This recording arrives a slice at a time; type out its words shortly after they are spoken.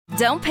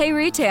Don't pay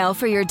retail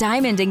for your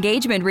diamond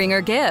engagement ring or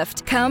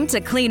gift. Come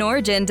to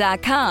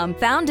CleanOrigin.com.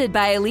 Founded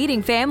by a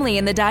leading family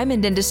in the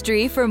diamond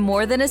industry for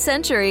more than a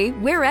century,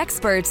 we're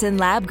experts in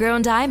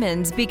lab-grown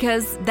diamonds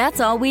because that's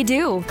all we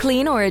do.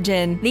 Clean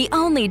Origin, the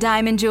only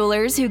diamond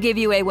jewelers who give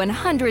you a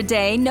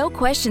 100-day, no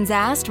questions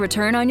asked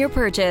return on your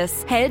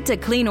purchase. Head to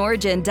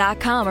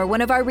CleanOrigin.com or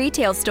one of our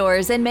retail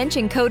stores and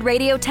mention code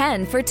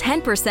Radio10 for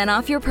 10%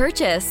 off your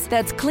purchase.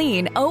 That's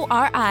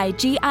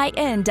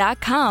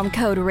CleanOrigin.com,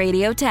 code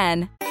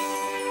Radio10.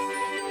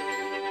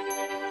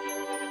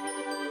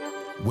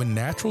 When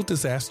natural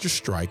disasters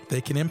strike, they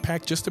can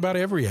impact just about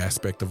every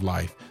aspect of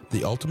life.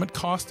 The ultimate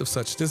cost of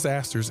such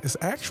disasters is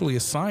actually a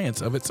science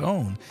of its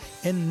own,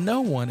 and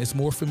no one is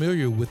more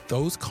familiar with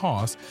those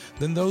costs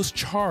than those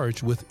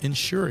charged with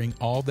ensuring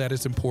all that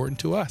is important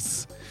to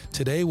us.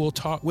 Today, we'll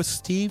talk with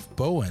Steve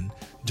Bowen,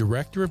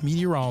 Director of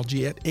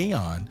Meteorology at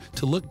Aon,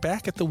 to look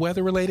back at the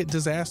weather-related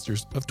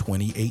disasters of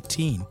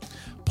 2018.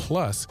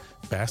 Plus,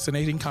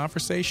 fascinating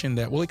conversation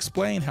that will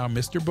explain how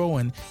Mr.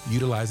 Bowen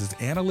utilizes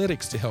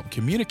analytics to help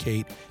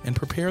communicate and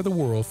prepare the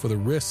world for the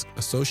risks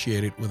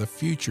associated with a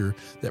future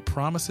that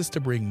promises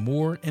to bring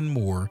more and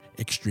more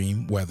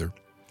extreme weather.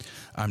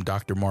 I'm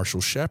Dr.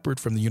 Marshall Shepard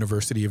from the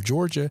University of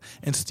Georgia,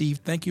 and Steve,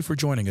 thank you for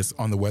joining us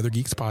on the Weather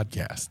Geeks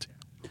podcast.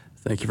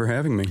 Thank you for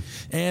having me.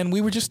 And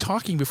we were just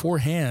talking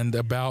beforehand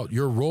about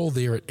your role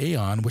there at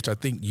Aon, which I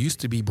think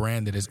used to be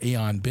branded as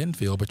Aon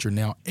Benfield, but you're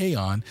now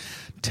Aon.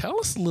 Tell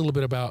us a little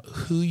bit about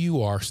who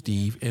you are,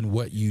 Steve, and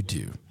what you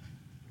do.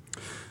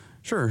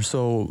 Sure.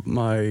 So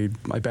my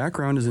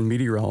background is in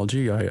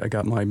meteorology. I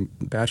got my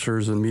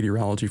bachelor's in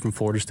meteorology from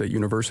Florida State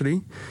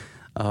University.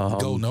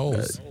 Go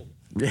Noles.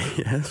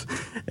 Yes.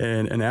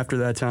 And after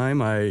that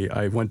time,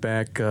 I went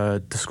back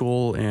to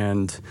school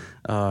and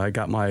I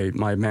got my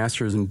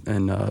master's in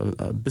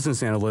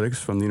business analytics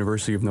from the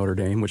University of Notre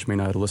Dame, which may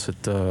not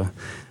elicit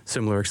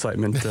similar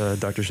excitement,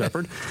 Dr.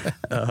 Shepard.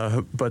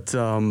 But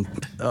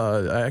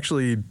I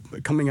actually,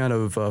 coming out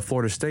of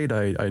Florida State,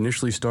 I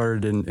initially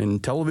started in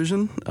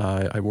television.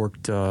 I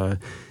worked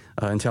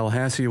in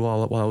Tallahassee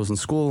while I was in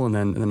school, and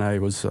then I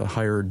was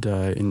hired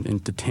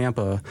into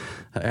Tampa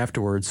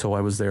afterwards. So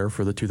I was there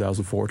for the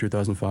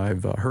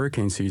 2004-2005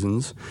 hurricane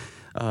seasons.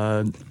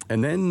 And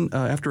then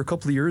after a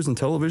couple of years in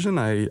television,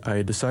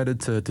 I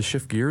decided to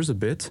shift gears a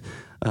bit.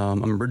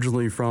 I'm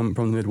originally from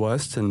the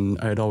Midwest, and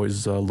I had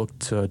always looked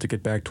to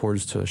get back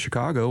towards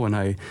Chicago, and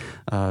I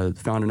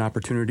found an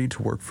opportunity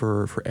to work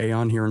for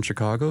Aon here in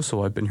Chicago.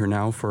 So I've been here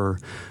now for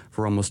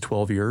almost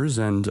 12 years,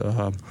 and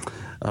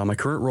my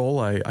current role,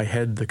 I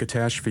head the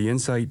Catastrophe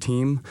Insight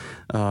team,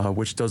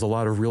 which does a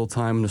lot of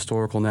real-time and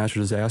historical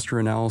natural disaster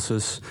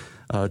analysis,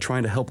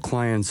 trying to help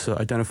clients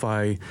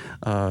identify,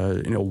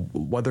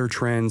 weather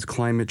trends,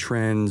 climate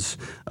trends,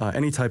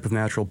 any type of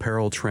natural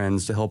peril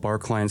trends to help our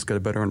clients get a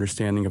better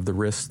understanding of the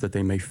risks that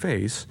they may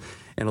face.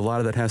 And a lot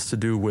of that has to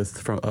do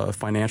with a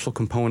financial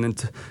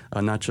component,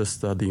 not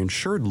just the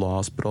insured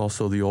loss, but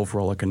also the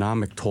overall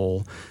economic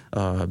toll,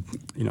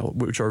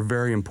 which are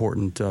very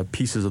important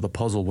pieces of the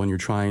puzzle when you're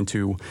trying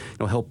to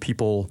help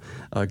people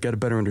get a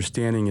better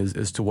understanding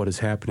as to what is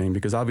happening.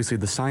 Because obviously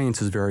the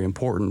science is very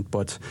important,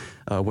 but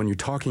when you're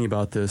talking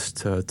about this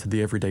to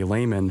the everyday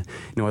layman,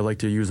 I like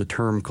to use a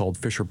term called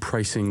Fisher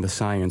pricing the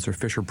science, or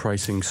Fisher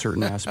pricing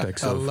certain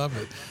aspects I love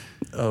it.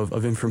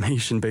 Of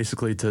information,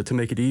 basically to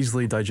make it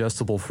easily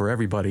digestible for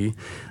everybody.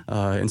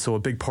 And so a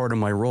big part of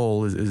my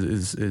role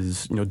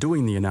is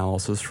doing the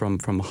analysis from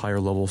a higher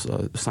level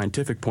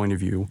scientific point of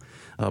view,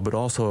 but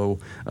also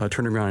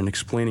turning around and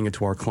explaining it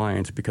to our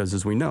clients, because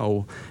as we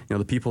know,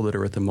 the people that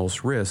are at the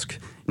most risk,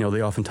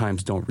 they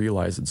oftentimes don't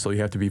realize it. So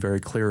you have to be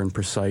very clear and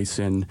precise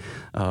in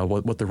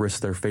what the risks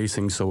they're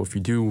facing. So if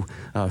you do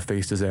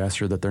face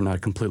disaster, that they're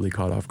not completely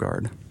caught off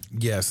guard.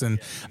 Yes, and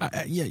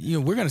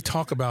we're going to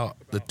talk about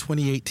the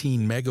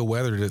 2018 mega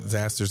weather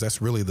disasters.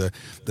 That's really the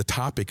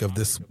topic of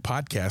this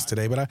podcast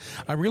today. But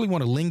I really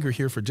want to linger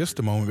here for just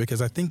a moment,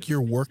 because I think you're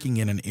working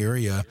in an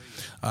area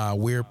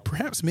where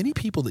perhaps many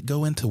people that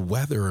go into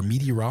weather or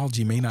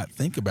meteorology may not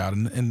think about.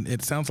 And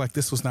it sounds like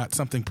this was not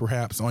something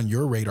perhaps on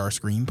your radar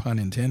screen, pun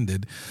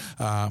intended,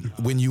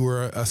 when you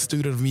were a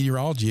student of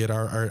meteorology at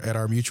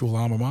our mutual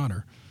alma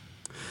mater.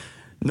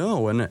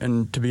 No,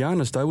 and to be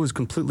honest, I was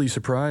completely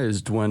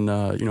surprised when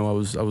I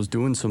was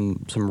doing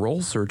some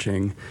role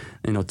searching,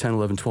 10,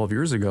 11, 12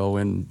 years ago,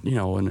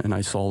 and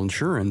I saw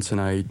insurance, and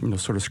I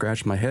sort of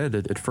scratched my head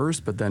at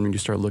first, but then when you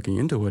start looking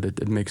into it,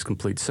 it makes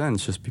complete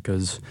sense, just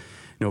because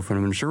from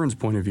an insurance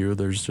point of view,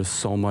 there's just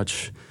so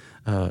much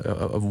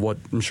of what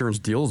insurance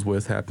deals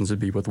with happens to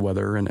be with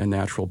weather and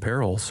natural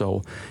peril.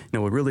 So, it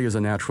really is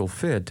a natural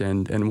fit.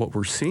 And what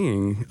we're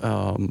seeing,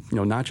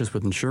 not just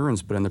with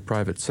insurance, but in the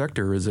private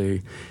sector, is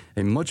a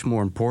much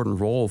more important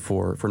role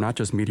for not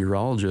just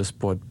meteorologists,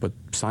 but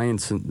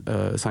scientists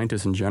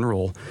in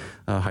general,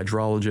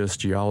 hydrologists,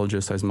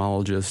 geologists,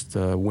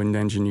 seismologists, wind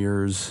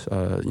engineers,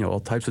 all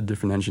types of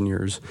different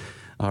engineers.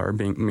 are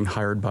being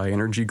hired by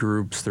energy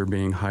groups. They're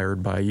being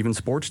hired by even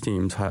sports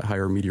teams,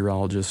 hire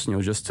meteorologists,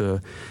 just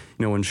to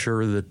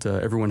ensure that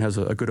everyone has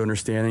a good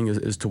understanding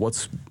as to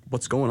what's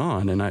going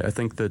on. And I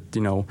think that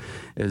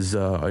as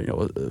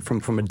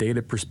from a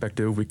data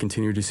perspective, we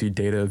continue to see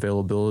data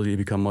availability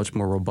become much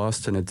more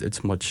robust, and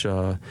it's much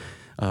the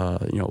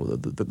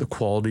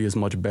quality is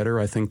much better.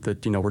 I think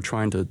that we're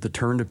trying to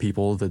turn to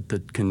people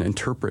that can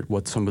interpret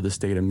what some of this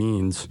data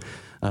means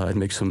and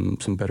make some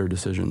better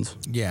decisions.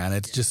 Yeah, and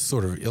it just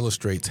sort of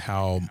illustrates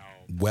how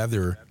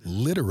weather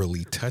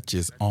literally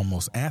touches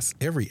almost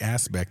every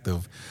aspect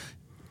of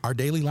our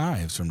daily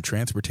lives, from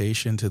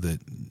transportation to the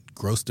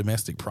gross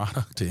domestic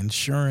product to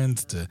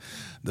insurance to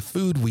the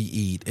food we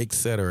eat, et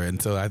cetera.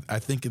 And so I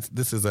think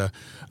this is a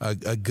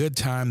good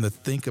time to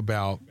think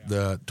about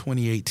the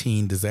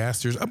 2018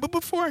 disasters. But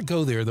before I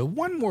go there,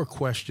 one more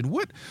question.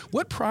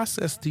 What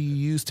process do you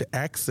use to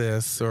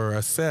access or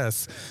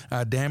assess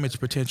damage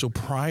potential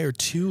prior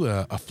to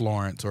a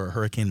Florence or a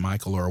Hurricane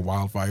Michael or a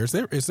wildfire?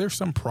 Is there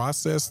some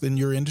process in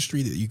your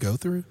industry that you go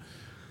through?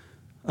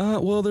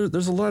 Well,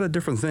 there's a lot of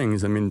different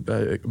things. I mean,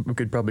 we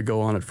could probably go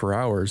on it for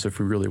hours if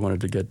we really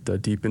wanted to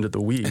get deep into the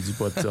weeds.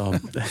 But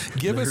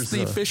give us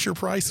the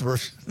Fisher-Price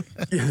version.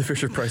 Yeah, the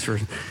Fisher-Price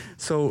version.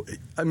 So,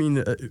 I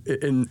mean,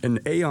 in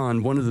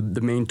Aon, one of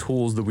the main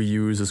tools that we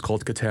use is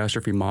called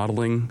catastrophe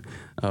modeling,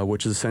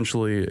 which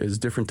essentially is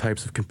different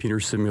types of computer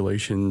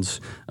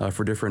simulations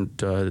for different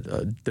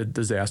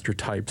disaster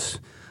types.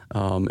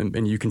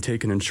 And you can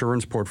take an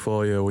insurance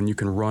portfolio and you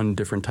can run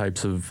different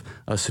types of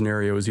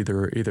scenarios,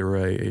 either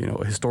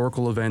a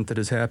historical event that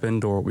has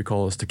happened or what we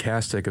call a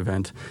stochastic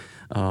event,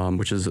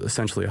 which is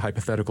essentially a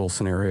hypothetical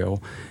scenario,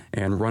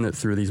 and run it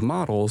through these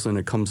models, and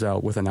it comes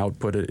out with an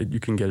output. You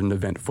can get an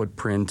event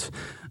footprint,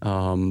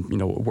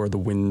 where the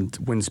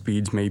wind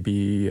speeds may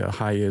be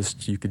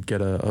highest. You could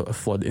get a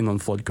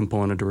inland flood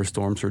component or a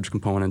storm surge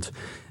component,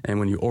 and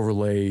when you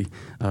overlay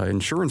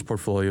insurance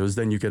portfolios,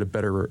 then you get a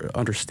better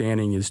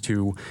understanding as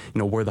to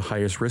where the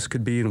highest risk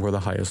could be and where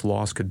the highest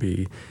loss could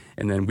be.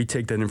 And then we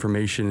take that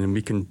information and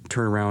we can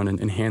turn around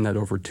and hand that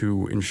over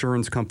to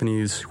insurance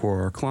companies who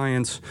are our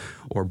clients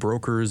or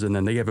brokers, and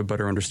then they have a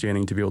better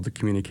understanding to be able to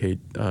communicate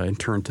in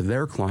turn to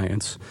their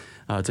clients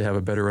to have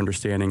a better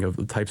understanding of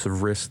the types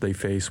of risks they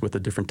face with the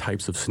different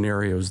types of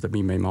scenarios that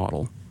we may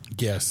model.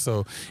 Yes.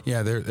 So,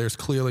 yeah, there's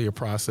clearly a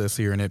process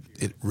here, and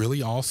it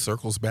really all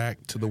circles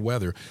back to the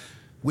weather,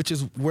 which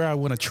is where I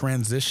want to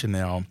transition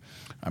now.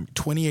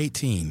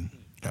 2018.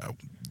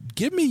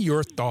 Give me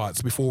your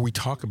thoughts before we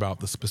talk about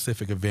the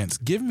specific events.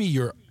 Give me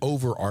your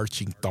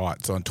overarching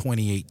thoughts on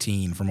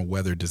 2018 from a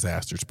weather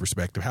disasters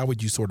perspective. How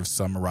would you sort of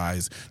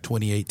summarize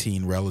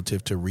 2018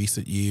 relative to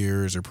recent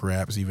years or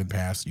perhaps even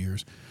past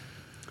years?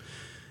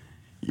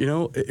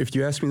 If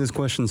you asked me this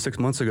question 6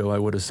 months ago, I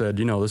would have said,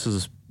 this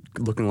is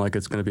looking like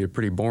it's going to be a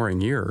pretty boring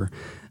year.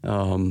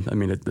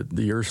 The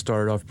year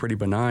started off pretty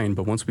benign,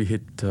 but once we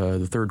hit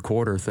the third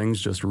quarter,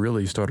 things just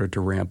really started to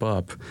ramp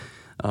up.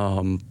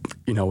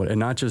 And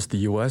not just the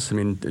U.S. I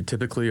mean,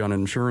 typically on an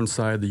insurance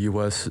side, the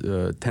U.S.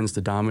 Tends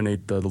to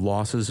dominate the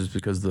losses, is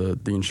because the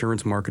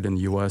insurance market in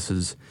the U.S.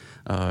 is,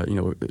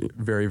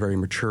 very, very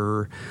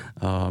mature.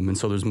 And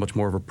so there's much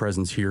more of a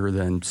presence here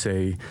than,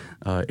 say,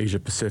 Asia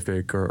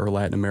Pacific or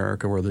Latin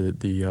America, where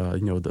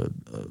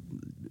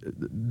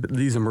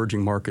these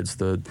emerging markets,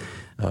 the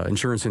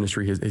insurance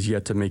industry has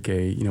yet to make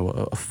a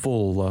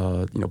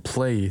full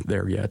play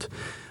there yet.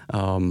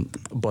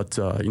 But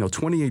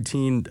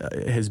 2018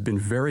 has been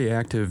very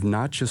active,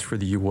 not just for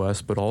the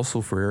U.S., but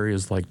also for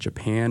areas like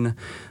Japan,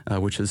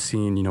 which has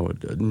seen,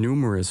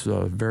 numerous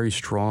very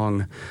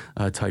strong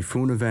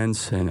typhoon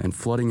events and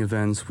flooding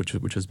events,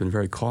 which has been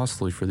very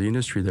costly for the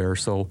industry there.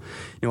 So,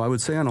 I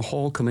would say on a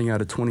whole, coming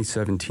out of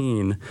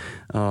 2017,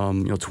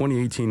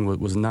 2018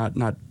 was not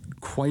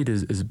quite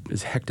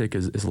as hectic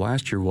as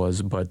last year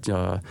was, but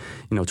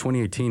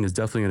 2018 is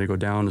definitely going to go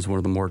down as one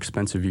of the more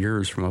expensive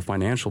years from a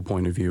financial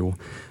point of view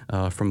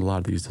from a lot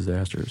of these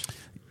disasters.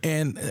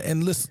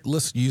 And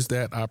let's use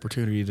that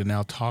opportunity to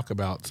now talk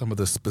about some of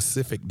the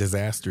specific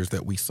disasters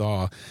that we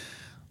saw.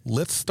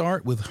 Let's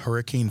start with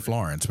Hurricane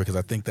Florence, because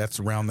I think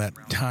that's around that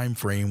time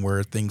frame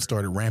where things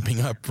started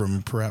ramping up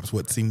from perhaps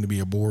what seemed to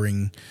be a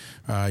boring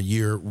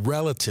year,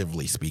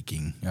 relatively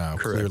speaking.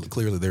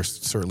 Clearly,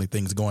 there's certainly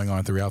things going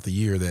on throughout the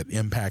year that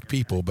impact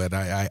people, but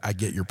I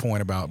get your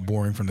point about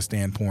boring from the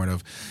standpoint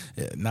of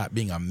not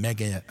being a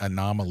mega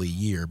anomaly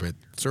year, but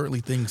certainly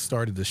things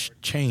started to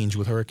change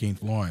with Hurricane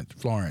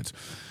Florence.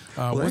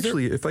 Well,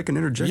 actually, if I can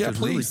interject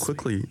really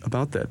quickly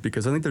about that,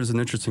 because I think there's an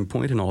interesting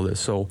point in all this.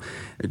 So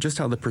just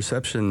how the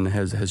perception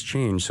has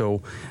changed.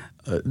 So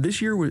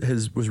this year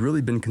was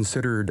really been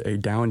considered a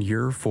down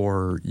year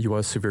for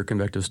U.S. severe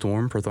convective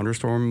storm, for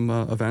thunderstorm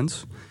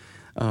events.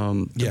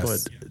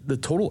 Yes. But the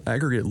total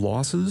aggregate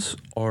losses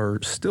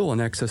are still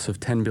in excess of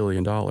 $10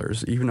 billion,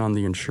 even on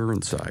the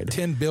insurance side.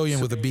 10 billion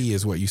with a B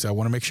is what you said. I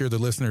want to make sure the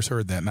listeners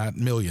heard that, not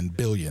million,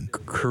 billion.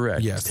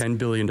 Correct. Yes. $10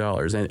 billion.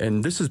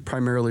 And this is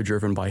primarily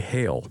driven by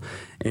hail.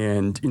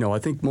 And, I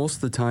think most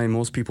of the time,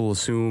 most people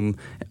assume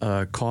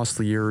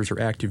costly years or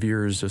active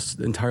years just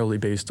entirely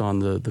based on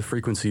the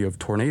frequency of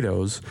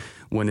tornadoes,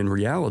 when in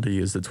reality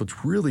is that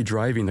what's really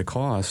driving the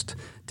cost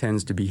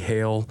tends to be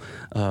hail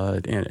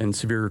and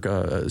severe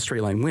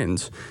straight line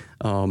winds.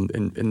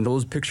 And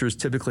those pictures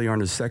typically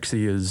aren't as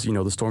sexy as,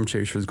 the storm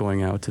chasers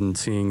going out and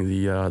seeing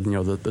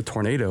the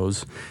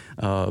tornadoes.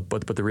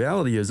 But the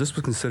reality is this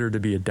was considered to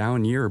be a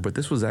down year, but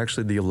this was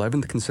actually the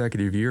 11th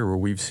consecutive year where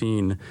we've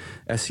seen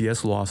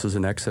SCS losses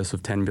in excess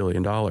of $10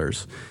 billion.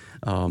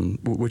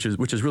 Which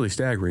is really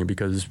staggering,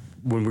 because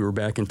when we were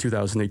back in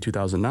 2008,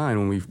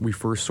 2009, when we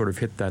first sort of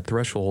hit that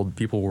threshold,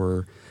 people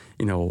were,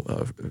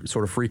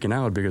 sort of freaking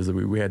out because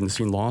we hadn't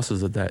seen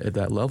losses at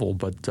that level.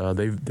 But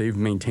they've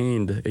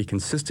maintained a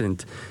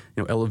consistent,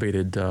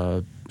 elevated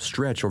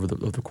stretch over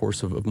the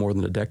course of more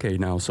than a decade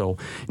now. So,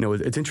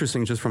 it's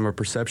interesting just from a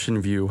perception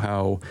view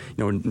how,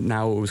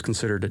 now it was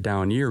considered a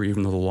down year,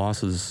 even though the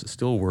losses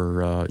still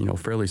were,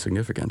 fairly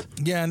significant.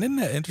 Yeah, and isn't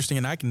that interesting?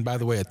 And I can, by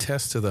the way,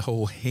 attest to the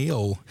whole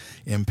hail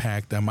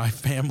impact. My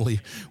family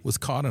was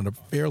caught in a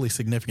fairly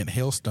significant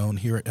hailstorm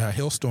here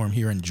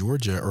in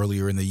Georgia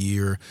earlier in the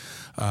year.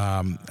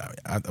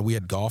 We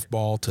had golf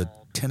ball to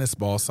tennis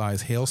ball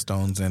size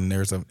hailstones, and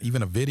there's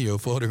even a video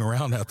floating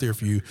around out there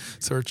if you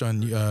search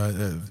on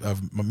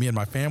of me and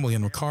my family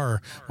in the car,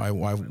 my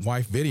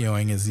wife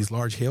videoing as these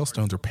large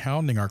hailstones are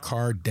pounding our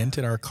car,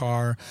 dented our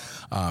car.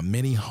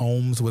 Many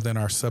homes within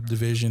our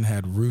subdivision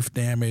had roof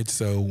damage,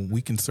 so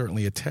we can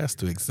certainly attest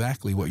to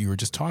exactly what you were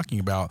just talking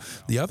about.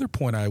 The other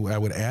point I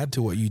would add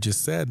to what you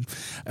just said,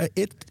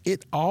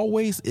 it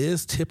always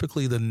is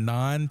typically the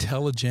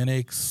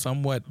non-telegenic,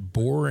 somewhat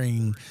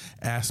boring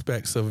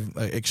aspects of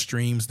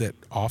extremes that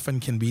often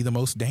can be the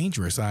most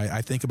dangerous.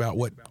 I think about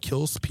what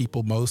kills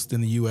people most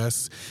in the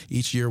U.S.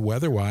 each year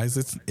weather-wise.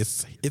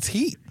 It's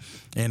heat,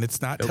 and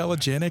it's not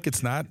telegenic.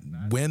 It's not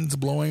winds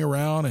blowing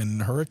around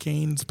and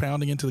hurricanes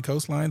pounding into the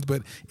coastlines,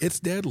 but it's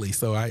deadly.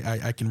 So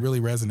I can really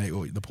resonate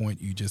with the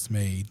point you just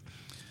made.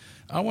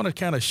 I want to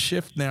kind of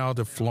shift now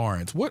to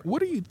Florence. What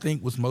do you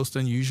think was most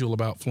unusual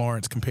about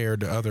Florence compared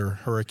to other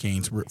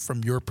hurricanes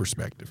from your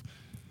perspective?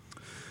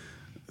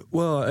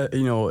 Well,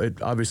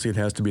 obviously it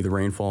has to be the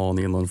rainfall and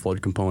the inland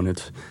flood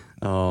component.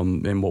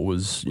 And what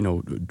was,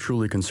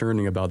 truly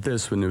concerning about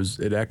this, when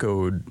it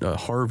echoed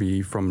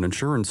Harvey from an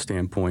insurance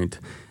standpoint,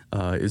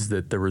 is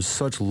that there was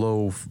such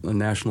low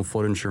national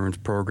flood insurance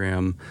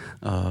program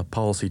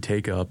policy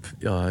take-up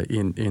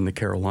in the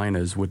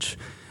Carolinas, which,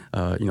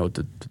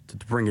 to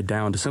bring it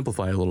down, to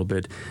simplify it a little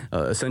bit,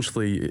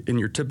 essentially in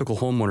your typical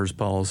homeowner's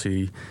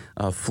policy,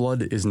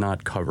 flood is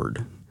not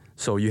covered.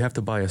 So you have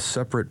to buy a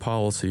separate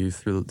policy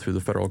through the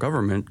federal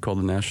government called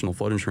the National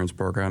Flood Insurance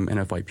Program,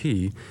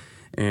 NFIP,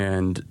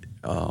 and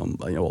a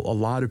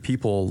lot of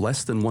people,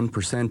 less than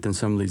 1% in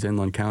some of these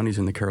inland counties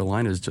in the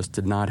Carolinas, just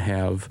did not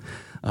have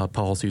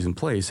policies in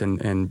place,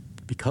 and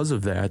because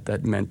of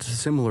that meant,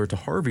 similar to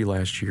Harvey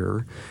last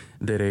year,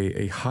 that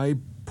a high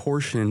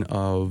portion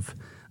of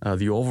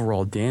the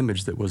overall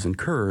damage that was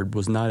incurred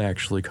was not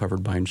actually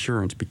covered by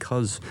insurance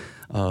because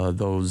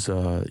those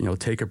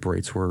take-up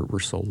rates were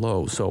so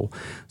low. So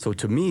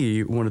to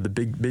me, one of the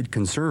big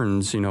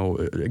concerns,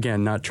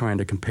 again, not trying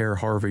to compare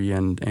Harvey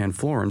and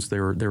Florence, they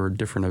were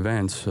different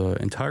events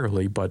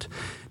entirely, but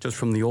just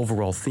from the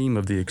overall theme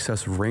of the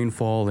excessive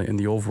rainfall and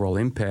the overall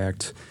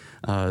impact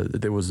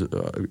that was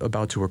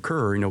about to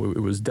occur,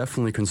 it was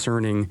definitely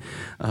concerning,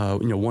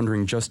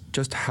 wondering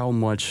just how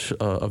much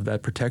of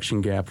that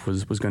protection gap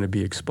was going to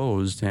be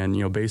exposed.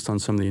 And, based on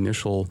some of the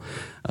initial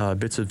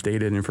bits of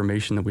data and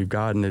information that we've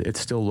gotten, it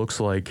still looks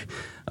like,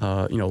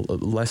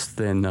 less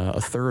than a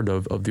third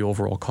of the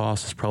overall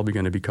cost is probably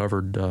going to be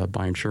covered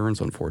by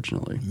insurance,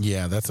 unfortunately.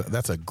 Yeah,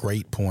 that's a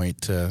great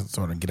point to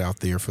sort of get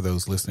out there for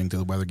those listening to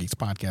the Weather Geeks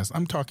podcast.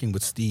 I'm talking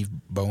with Steve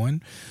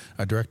Bowen,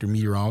 Director of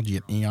Meteorology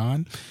at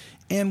EON.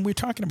 And we're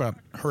talking about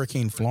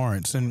Hurricane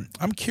Florence, and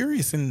I'm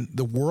curious, in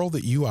the world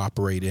that you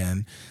operate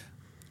in,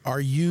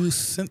 are you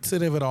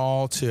sensitive at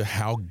all to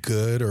how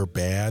good or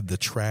bad the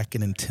track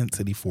and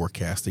intensity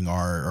forecasting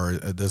are, or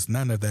does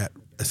none of that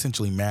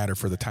essentially matter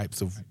for the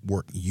types of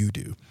work you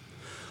do?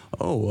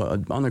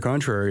 Oh, on the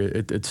contrary,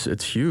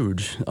 it's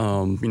huge.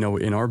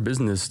 In our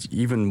business,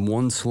 even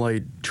one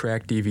slight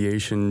track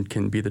deviation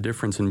can be the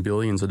difference in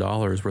billions of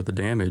dollars worth of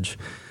damage.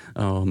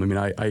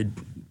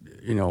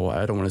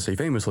 I don't want to say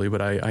famously,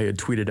 but I had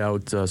tweeted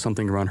out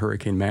something around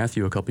Hurricane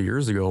Matthew a couple of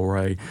years ago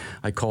where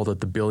I called it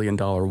the $1 billion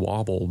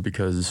wobble,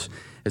 because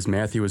as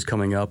Matthew was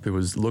coming up,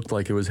 looked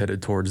like it was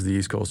headed towards the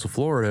east coast of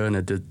Florida, and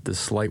it did this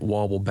slight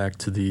wobble back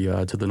to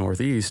the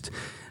northeast.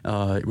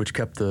 which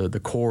kept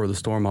the core of the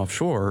storm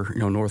offshore,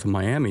 north of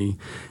Miami,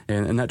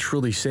 and that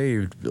truly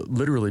saved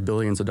literally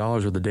billions of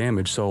dollars worth of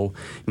damage. So,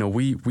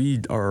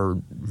 we are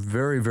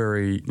very,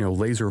 very,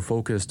 laser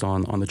focused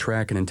on the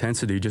track and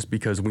intensity, just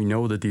because we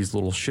know that these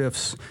little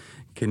shifts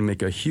can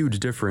make a huge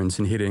difference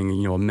in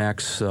hitting, a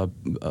max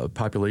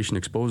population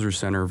exposure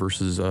center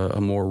versus a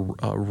more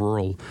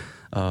rural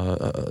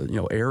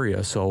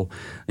area. So,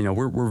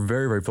 we're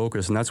very, very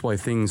focused, and that's why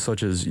things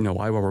such as,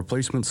 IWA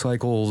replacement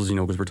cycles,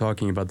 because we're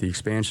talking about the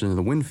expansion of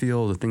the wind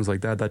field and things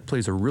like that, that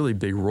plays a really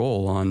big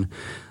role on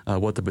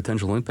what the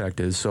potential impact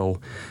is. So,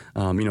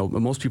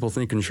 most people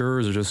think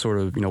insurers are just sort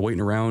of,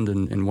 waiting around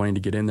and wanting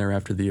to get in there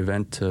after the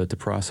event to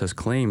process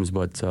claims.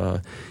 But,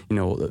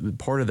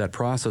 part of that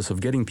process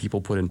of getting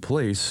people put in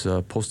place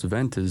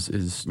post-event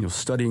is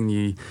studying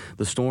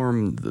the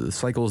storm, the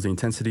cycles, the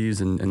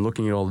intensities, and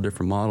looking at all the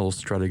different models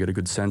to try to get a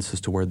good sense as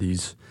to where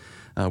these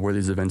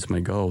events may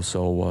go.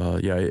 So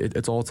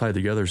it's all tied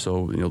together.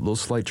 So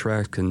those slight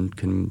tracks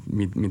can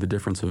mean the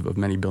difference of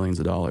many billions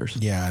of dollars.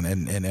 Yeah,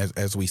 and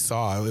as we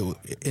saw,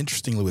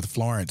 interestingly with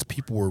Florence,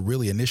 people were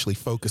really initially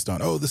focused on,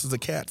 this is a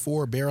Cat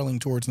 4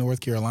 barreling towards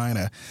North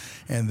Carolina,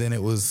 and then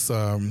it was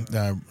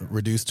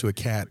reduced to a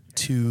Cat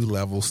 2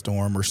 level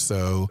storm or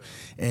so.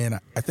 And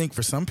I think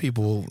for some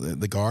people,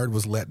 the guard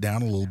was let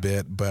down a little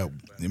bit, but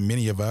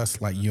many of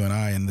us, like you and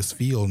I in this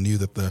field, knew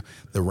that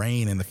the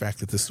rain and the fact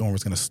that the storm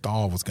was going to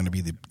stall was going to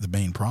be the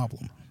main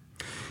problem.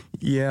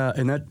 Yeah,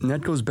 and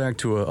that goes back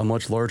to a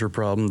much larger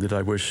problem that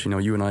I wish,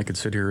 you and I could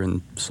sit here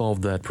and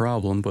solve that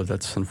problem, but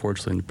that's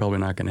unfortunately probably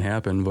not going to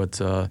happen.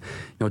 But,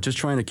 just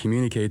trying to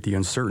communicate the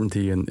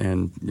uncertainty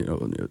and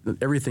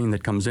everything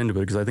that comes into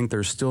it, because I think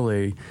there's still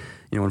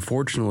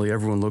unfortunately,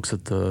 everyone looks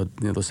at the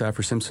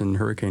Saffir-Simpson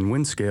hurricane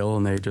wind scale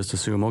and they just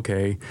assume,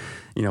 okay,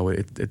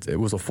 it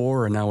was a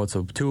 4 and now it's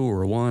a 2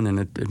 or a 1, and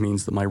it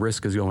means that my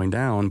risk is going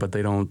down. But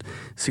they don't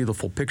see the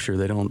full picture.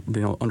 They don't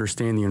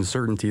understand the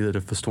uncertainty that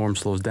if the storm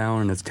slows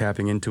down and it's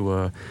tapping into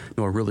a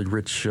really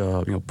rich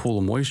pool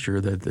of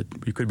moisture, that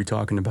you could be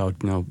talking about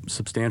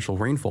substantial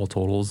rainfall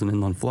totals and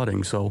inland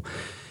flooding. So,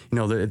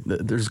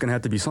 there's going to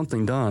have to be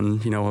something done.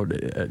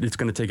 It's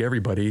going to take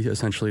everybody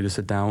essentially to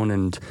sit down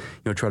and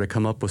try to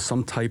come up with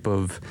some type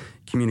of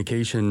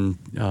communication,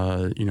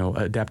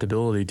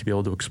 adaptability to be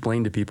able to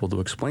explain to people,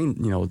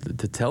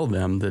 to tell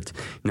them that,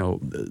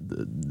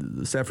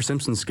 the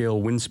Saffir-Simpson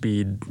scale wind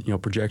speed,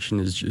 projection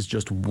is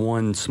just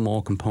one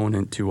small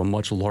component to a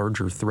much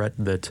larger threat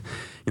that,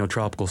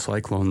 tropical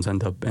cyclones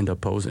end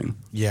up posing.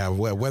 Yeah,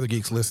 well, Weather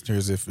Geeks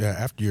listeners, if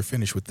after you're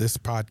finished with this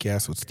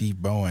podcast with Steve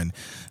Bowen,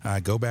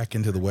 go back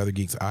into the Weather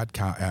Geeks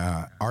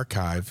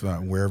archive,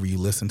 wherever you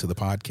listen to the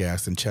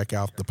podcast, and check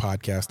out the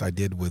podcast I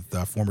did with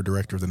former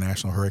director of the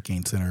National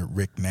Hurricane Center,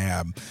 Rick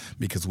Knabb,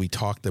 because we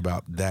talked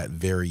about that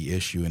very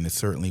issue, and it's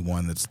certainly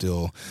one that's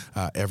still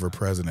ever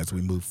present as we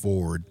move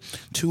forward.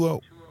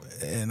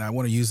 And I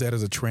want to use that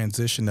as a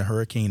transition to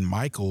Hurricane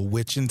Michael,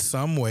 which in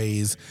some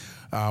ways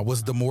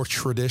was the more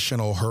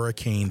traditional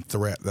hurricane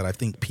threat that I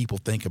think people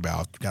think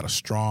about. You've got a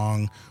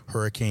strong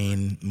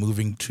hurricane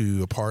moving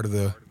to a part of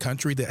the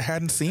country that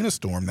hadn't seen a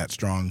storm that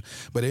strong.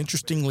 But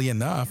interestingly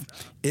enough,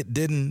 it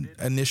didn't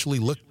initially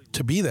look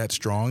to be that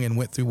strong and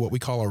went through what we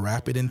call a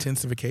rapid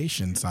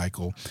intensification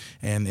cycle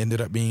and ended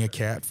up being a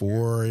Cat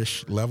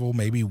 4-ish level,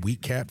 maybe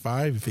weak Cat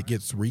 5 if it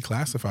gets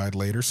reclassified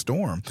later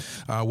storm.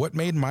 What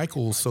made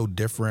Michael so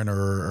different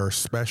or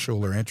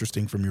special or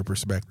interesting from your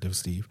perspective,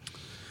 Steve?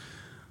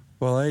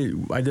 Well,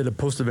 I did a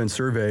post-event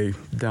survey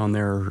down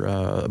there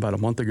about a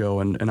month ago,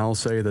 and I'll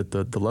say that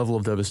the level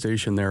of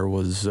devastation there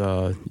was,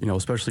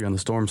 especially on the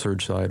storm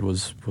surge side,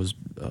 was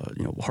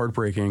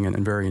heartbreaking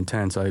and very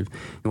intense. In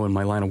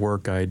my line of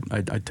work, I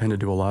tend to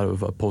do a lot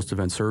of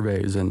post-event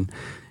surveys, and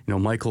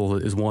Michael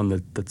is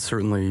one that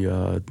certainly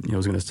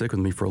is going to stick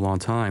with me for a long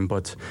time,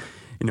 but.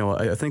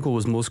 I think what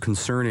was most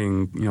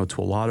concerning,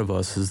 to a lot of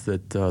us is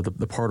that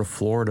the part of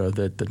Florida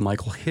that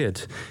Michael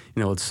hit,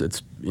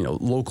 it's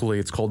locally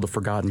it's called the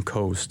Forgotten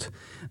Coast,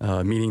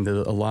 meaning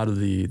that a lot of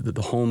the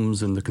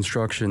homes and the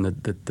construction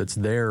that's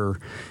there,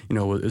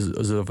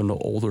 is of an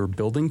older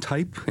building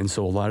type, and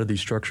so a lot of these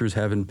structures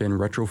haven't been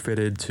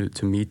retrofitted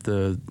to meet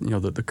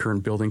the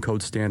current building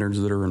code standards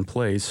that are in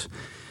place.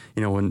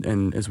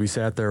 And as we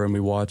sat there and we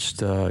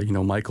watched,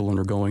 Michael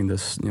undergoing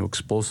this,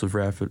 explosive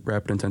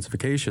rapid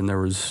intensification, there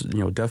was,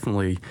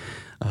 definitely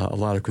a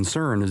lot of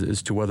concern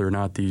as to whether or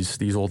not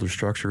these older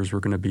structures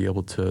were going to be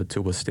able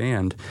to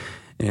withstand.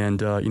 And,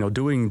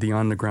 doing the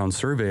on-the-ground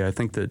survey, I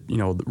think that,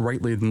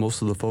 rightly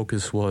most of the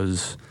focus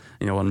was,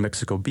 on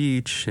Mexico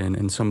Beach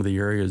and some of the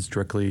areas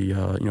directly,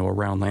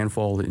 around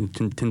landfall in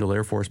Tyndall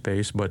Air Force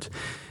Base. But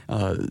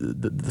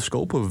the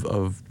scope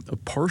of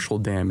partial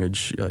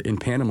damage in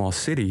Panama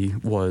City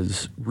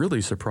was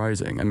really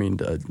surprising. I mean,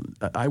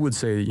 I would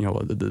say,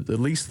 at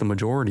least the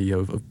majority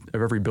of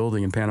every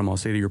building in Panama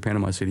City or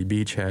Panama City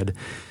Beach had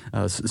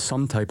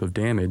some type of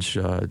damage,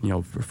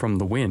 from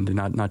the wind,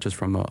 and not just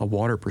from a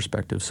water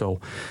perspective. So,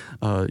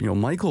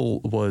 Michael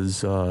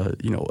was,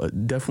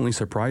 definitely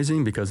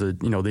surprising because,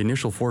 the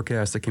initial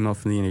forecast that came out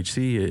from the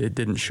NHC, it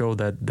didn't show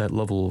that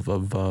level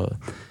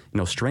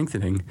of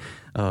strengthening.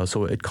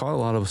 So it caught a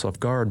lot of us off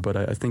guard. But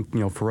I think,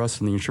 for us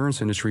in the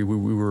insurance industry,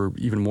 we were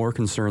even more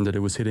concerned that it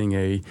was hitting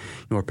a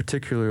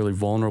particularly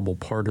vulnerable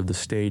part of the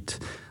state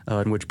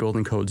in which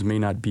building codes may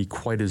not be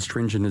quite as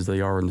stringent as they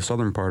are in the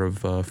southern part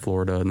of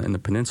Florida and the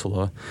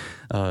peninsula,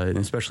 and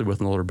especially with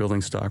an older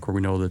building stock where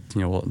we know that,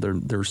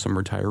 there's some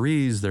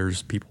retirees,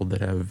 there's people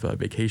that have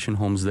vacation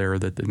homes there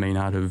that may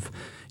not have,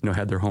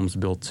 had their homes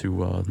built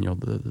to,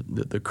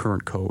 the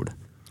current code.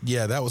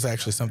 Yeah, that was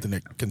actually something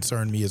that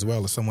concerned me as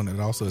well, as someone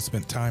that also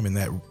spent time in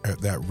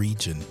that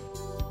region.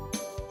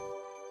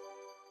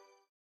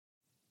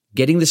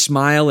 Getting the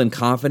smile and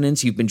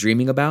confidence you've been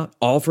dreaming about,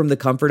 all from the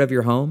comfort of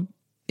your home,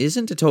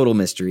 isn't a total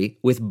mystery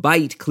with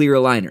Byte clear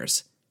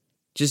aligners.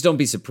 Just don't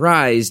be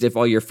surprised if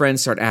all your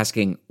friends start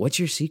asking, "What's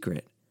your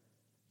secret?"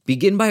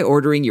 Begin by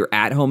ordering your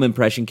at-home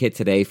impression kit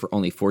today for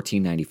only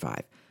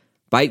 $14.95.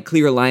 Byte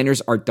clear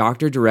aligners are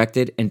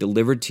doctor-directed and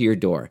delivered to your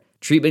door.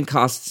 Treatment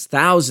costs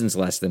thousands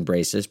less than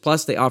braces,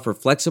 plus they offer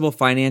flexible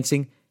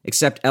financing,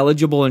 accept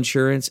eligible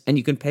insurance, and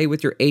you can pay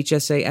with your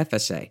HSA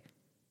FSA.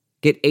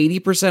 Get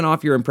 80%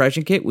 off your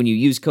impression kit when you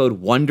use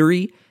code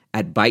WONDERY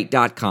at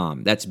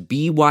Byte.com. That's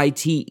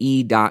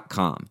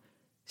BYTE.com.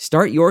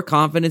 Start your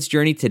confidence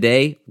journey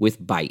today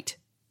with Byte.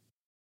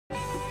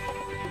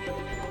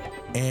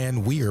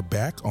 And we are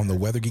back on the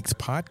Weather Geeks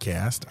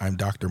podcast. I'm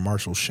Dr.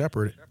 Marshall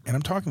Shepard, and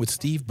I'm talking with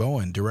Steve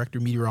Bowen, Director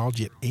of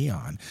Meteorology at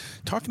Aon,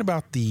 talking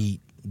about the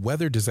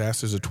weather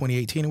disasters of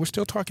 2018, and we're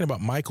still talking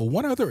about Michael.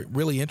 One other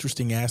really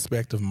interesting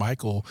aspect of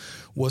Michael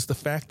was the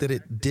fact that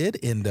it did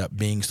end up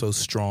being so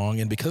strong,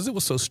 and because it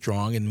was so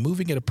strong and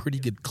moving at a pretty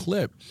good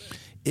clip,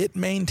 it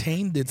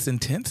maintained its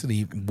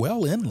intensity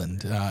well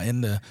inland in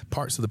the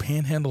parts of the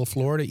panhandle of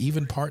Florida,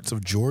 even parts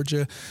of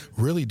Georgia,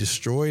 really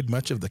destroyed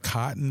much of the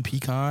cotton,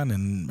 pecan,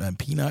 and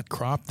peanut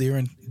crop there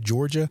in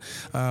Georgia.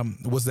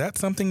 Was that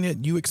something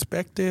that you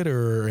expected,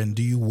 and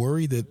do you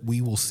worry that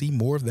we will see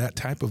more of that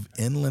type of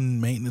inland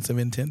maintenance of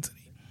intensity?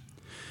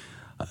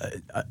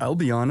 I'll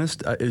be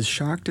honest, as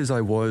shocked as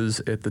I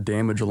was at the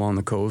damage along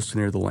the coast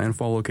near the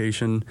landfall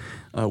location,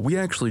 we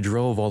actually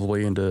drove all the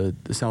way into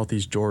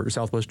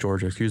southwest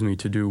Georgia,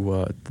 to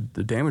do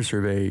the damage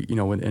survey,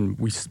 and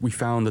we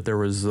found that there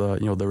was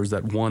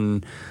that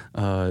one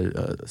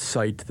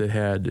site that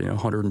had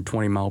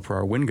 120 mile per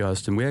hour wind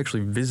gust, and we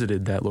actually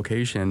visited that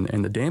location,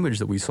 and the damage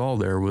that we saw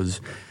there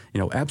was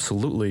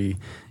absolutely,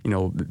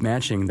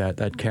 matching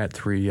that Cat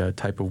 3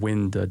 type of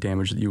wind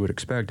damage that you would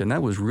expect. And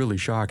that was really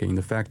shocking.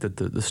 The fact that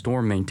the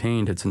storm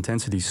maintained its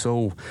intensity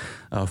so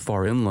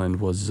far inland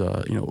was,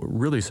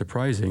 really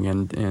surprising.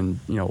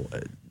 And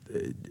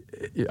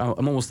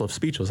I'm almost left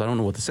speechless. I don't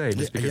know what to say,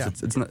 just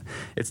because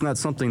it's not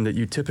something that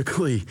you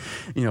typically,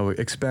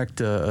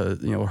 expect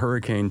a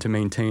hurricane to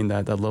maintain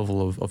that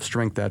level of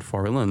strength that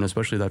far inland,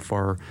 especially that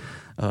far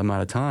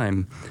amount of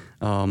time.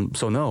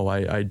 So no,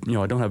 I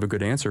don't have a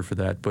good answer for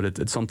that, but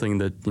it's something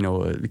that,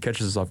 it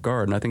catches us off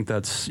guard. And I think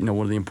that's, one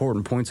of the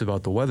important points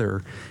about the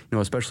weather,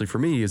 especially for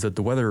me, is that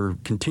the weather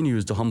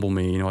continues to humble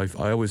me.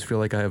 I always feel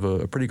like I have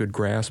a pretty good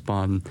grasp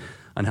on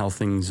how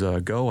things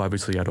go.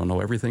 Obviously, I don't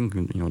know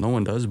everything. No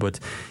one does. But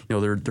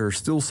there are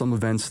still some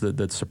events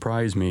that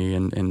surprise me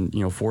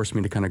and force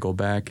me to kind of go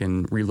back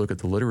and relook at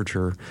the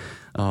literature.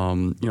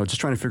 Just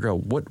trying to figure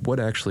out what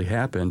actually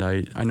happened.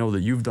 I know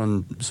that you've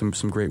done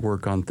some great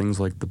work on things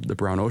like the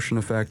brown ocean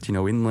effect.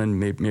 Inland,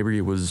 maybe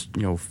it was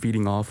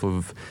feeding off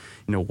of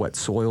wet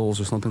soils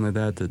or something like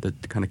that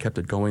kind of kept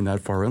it going that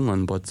far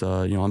inland. But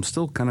I'm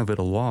still kind of at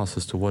a loss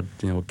as to what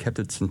kept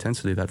its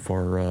intensity that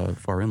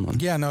far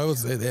inland. Yeah, no, it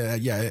was.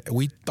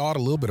 We thought a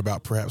little bit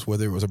about perhaps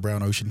whether it was a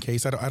brown ocean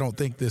case. I don't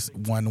think this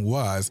one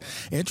was.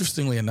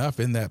 Interestingly enough,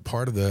 in that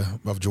part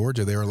of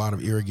Georgia, there are a lot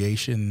of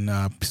irrigation,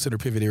 center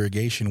pivot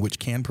irrigation, which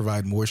can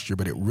provide moisture,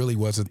 but it really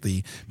wasn't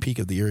the peak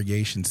of the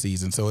irrigation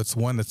season. So it's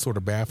one that's sort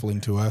of baffling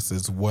to us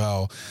as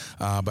well.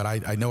 But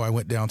I know I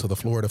went down to the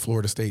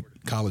Florida State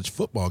college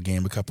football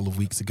game a couple of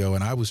weeks ago,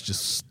 and I was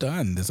just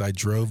stunned as I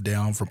drove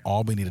down from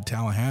Albany to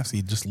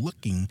Tallahassee, just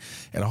looking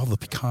at all the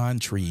pecan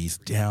trees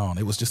down.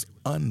 It was just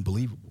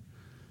unbelievable.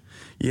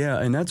 Yeah,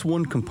 and that's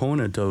one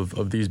component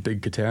of these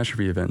big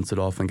catastrophe events that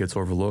often gets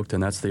overlooked,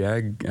 and that's the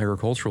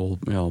agricultural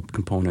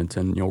component.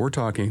 And we're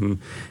talking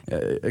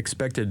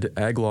expected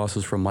ag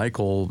losses from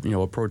Michael,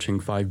 approaching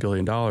 $5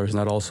 billion, and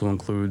that also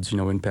includes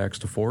impacts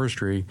to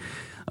forestry.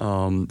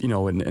 And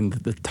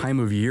the time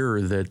of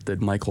year that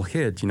Michael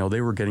hit,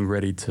 they were getting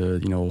ready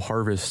to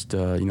harvest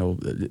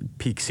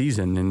peak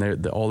season,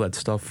 and all that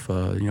stuff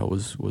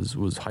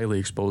was highly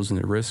exposed and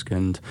at risk.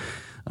 And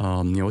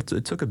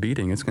It took a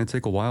beating. It's going to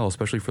take a while,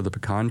 especially for the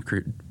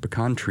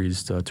pecan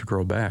trees to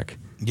grow back.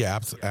 Yeah,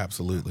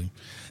 absolutely.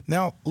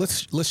 Now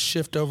let's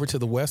shift over to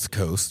the West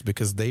Coast,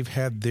 because they've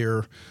had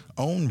their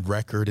own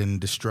record in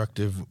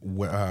destructive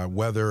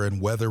weather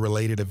and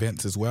weather-related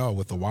events as well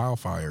with the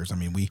wildfires. I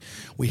mean,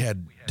 we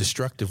had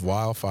destructive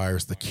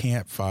wildfires, the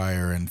Camp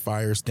Fire, and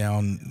fires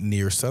down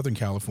near Southern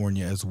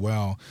California as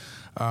well.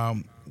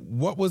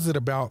 What was it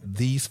about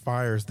these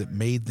fires that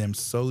made them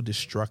so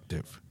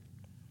destructive?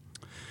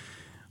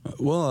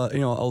 Well,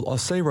 I'll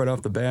say right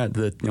off the bat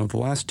that, the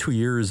last 2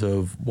 years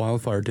of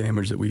wildfire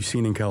damage that we've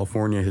seen in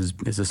California has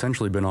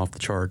essentially been off the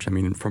charts. I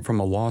mean, from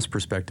a loss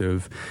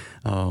perspective,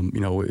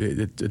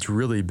 it's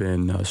really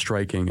been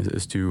striking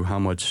as to how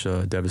much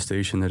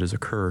devastation that has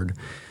occurred.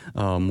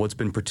 What's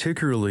been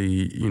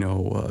particularly,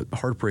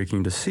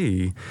 heartbreaking to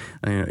see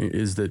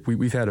is that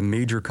we've had a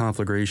major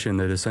conflagration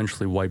that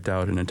essentially wiped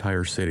out an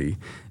entire city.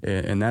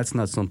 And that's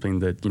not something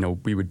that,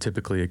 we would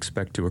typically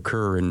expect to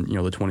occur in,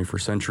 the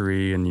 21st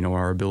century, and,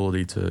 our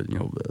ability to,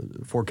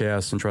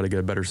 forecast and try to get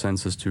a better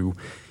sense as to,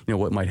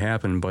 what might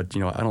happen. But,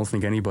 I don't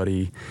think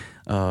anybody,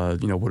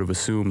 would have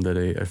assumed that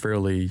a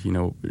fairly,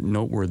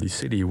 noteworthy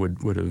city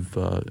would have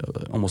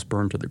almost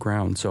burned to the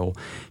ground. So,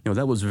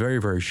 that was very,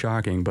 very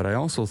shocking. But I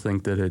also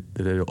think that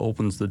it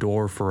opens the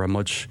door for a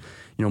much,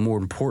 more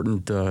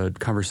important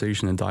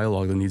conversation and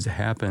dialogue that needs to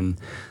happen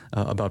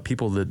about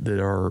people that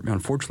are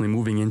unfortunately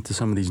moving into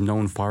some of these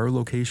known fire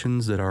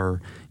locations that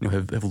are,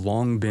 have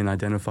long been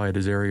identified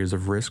as areas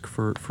of risk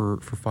for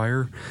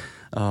fire.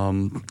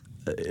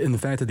 And the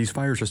fact that these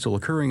fires are still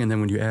occurring, and then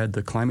when you add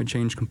the climate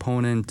change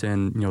component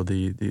and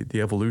the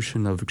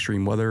evolution of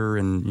extreme weather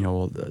and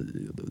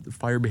the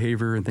fire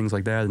behavior and things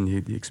like that,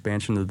 and the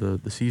expansion of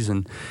the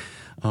season,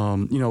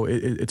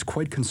 it's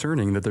quite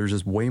concerning that there's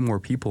just way more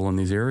people in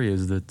these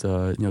areas that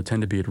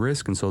tend to be at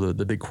risk. And so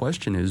the big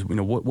question is,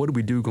 what do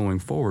we do going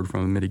forward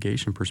from a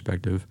mitigation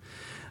perspective?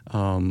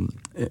 And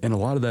a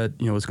lot of that,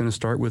 is going to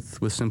start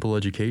with simple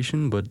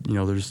education, but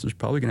there's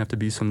probably going to have to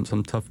be some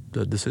tough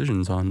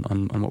decisions on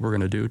what we're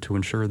going to do to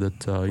ensure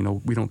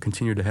that we don't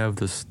continue to have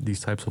these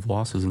types of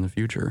losses in the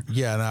future.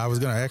 Yeah, and I was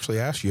going to actually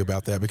ask you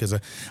about that, because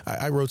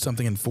I wrote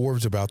something in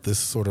Forbes about this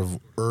sort of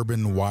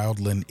urban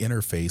wildland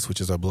interface,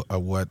 which is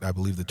what I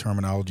believe the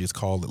terminology is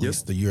called, at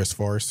least the U.S.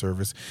 Forest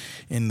Service,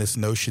 in this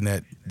notion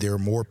that there are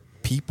more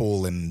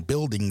people and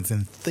buildings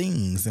and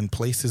things in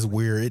places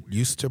where it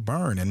used to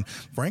burn. And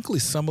frankly,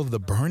 some of the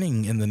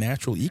burning in the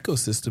natural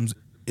ecosystems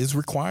is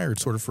required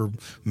sort of for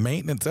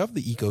maintenance of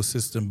the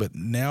ecosystem, but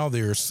now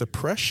there's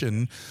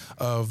suppression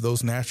of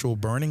those natural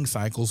burning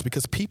cycles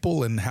because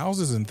people and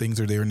houses and things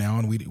are there now,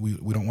 and we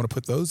don't want to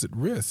put those at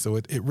risk. So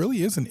it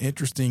really is an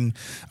interesting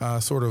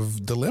sort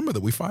of dilemma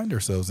that we find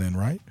ourselves in,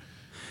 right?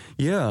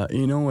 Yeah,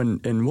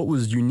 and what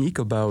was unique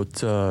about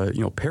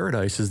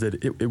Paradise is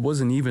that it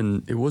wasn't the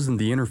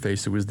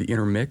interface; it was the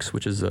intermix,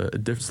 which is a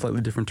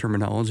slightly different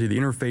terminology. The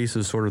interface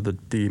is sort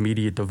of the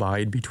immediate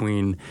divide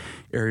between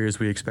areas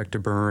we expect to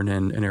burn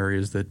and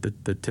areas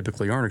that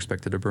typically aren't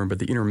expected to burn. But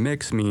the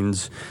intermix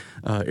means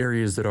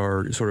areas that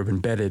are sort of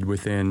embedded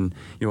within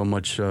a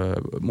much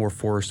more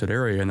forested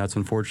area, and that's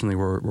unfortunately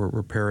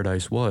where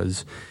Paradise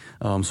was.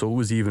 So it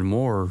was even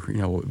more,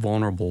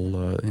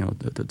 vulnerable,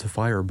 to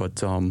fire. But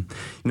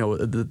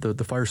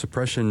the fire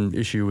suppression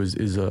issue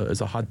is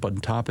a hot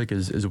button topic,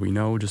 as we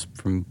know, just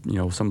from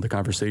some of the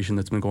conversation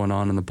that's been going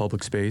on in the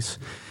public space.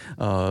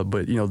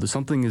 But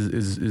something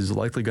is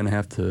likely going to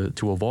have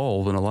to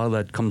evolve, and a lot of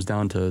that comes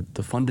down to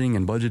funding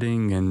and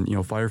budgeting, and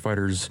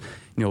firefighters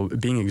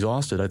being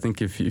exhausted. I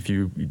think if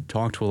you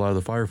talk to a lot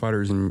of the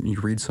firefighters and you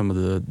read some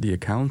of the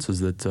accounts, is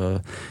that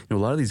a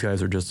lot of these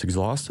guys are just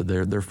exhausted.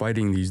 They're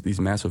fighting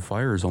these massive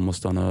fires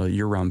almost on a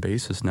year-round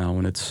basis now,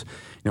 and it's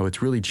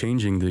really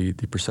changing the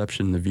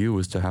perception, the view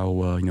as to how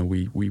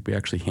we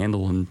actually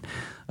handle and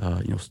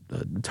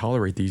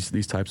tolerate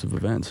these types of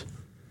events.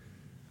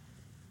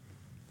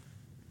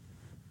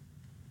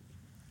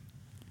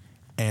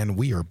 And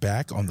we are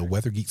back on the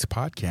Weather Geeks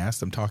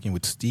podcast. I'm talking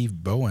with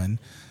Steve Bowen,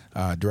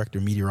 Director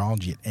of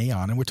Meteorology at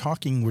AAON, and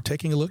we're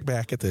taking a look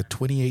back at the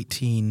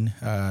 2018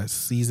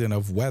 season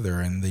of weather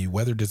and the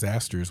weather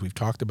disasters. We've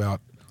talked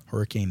about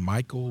Hurricane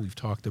Michael. We've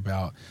talked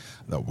about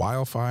the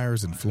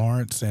wildfires in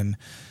Florence, and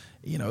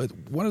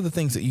one of the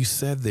things that you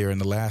said there in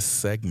the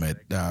last segment,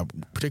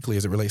 particularly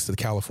as it relates to the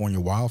California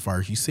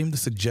wildfires, you seem to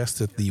suggest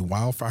that the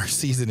wildfire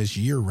season is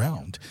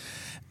year-round.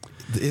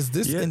 Is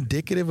this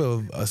indicative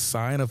of a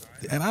sign of,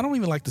 and I don't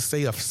even like to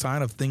say a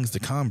sign of things to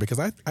come, because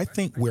I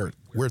think we're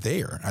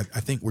there. I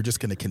think we're just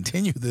going to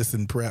continue this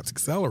and perhaps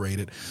accelerate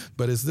it.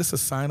 But is this a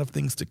sign of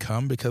things to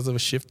come because of a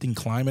shifting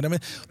climate? I mean,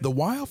 the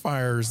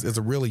wildfires is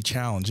a really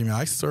challenge. I mean,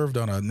 I served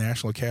on a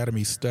National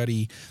Academy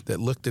study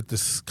that looked at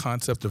this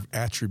concept of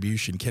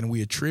attribution. Can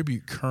we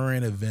attribute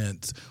current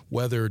events,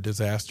 weather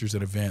disasters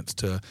and events,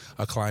 to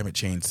a climate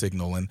change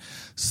signal? And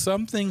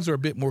some things are a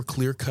bit more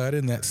clear-cut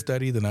in that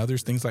study than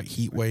others, things like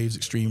heat waves,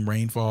 extreme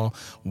rainfall.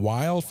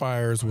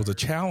 Wildfires was a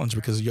challenge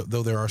because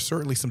though there are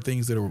certainly some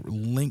things that are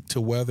linked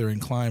to weather,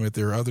 climate,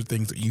 there are other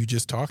things that you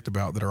just talked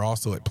about that are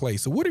also at play.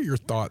 So what are your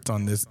thoughts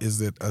on this?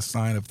 Is it a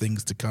sign of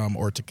things to come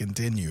or to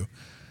continue?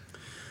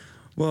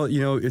 Well,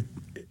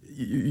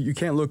 you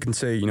can't look and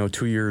say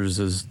 2 years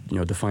is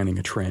defining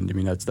a trend. I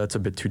mean, that's a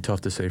bit too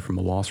tough to say from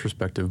a loss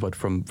perspective, but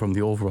from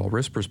the overall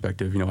risk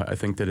perspective, I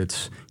think that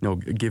it's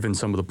given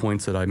some of the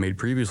points that I made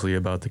previously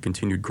about the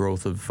continued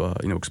growth of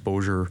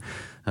exposure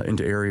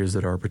into areas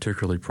that are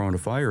particularly prone to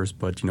fires.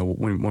 But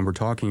when we're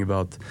talking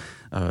about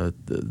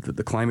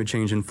the climate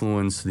change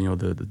influence,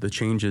 the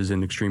changes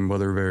in extreme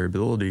weather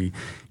variability,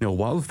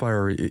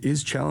 wildfire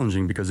is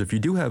challenging, because if you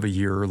do have a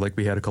year like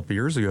we had a couple of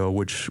years ago,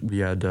 which we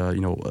had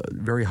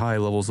very high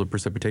levels of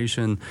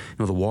precipitation,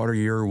 the water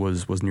year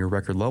was near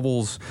record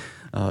levels,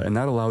 and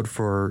that allowed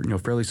for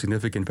fairly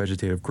significant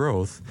vegetative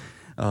growth.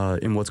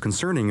 And what's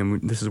concerning,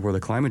 and this is where the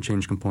climate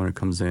change component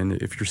comes in,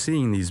 if you're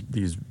seeing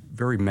these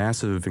very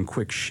massive and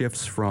quick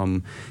shifts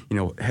from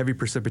heavy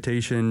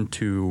precipitation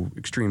to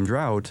extreme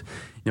drought,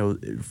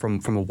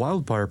 from a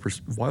wildfire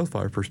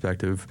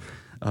perspective,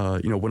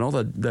 when all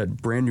that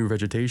brand new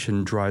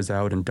vegetation dries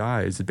out and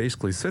dies, it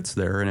basically sits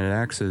there and it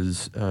acts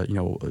as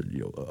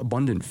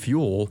abundant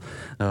fuel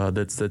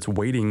that's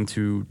waiting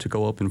to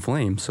go up in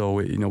flame. So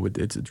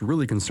it's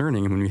really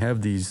concerning, and when you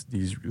have these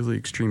really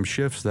extreme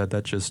shifts,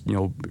 that just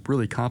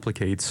really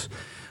complicates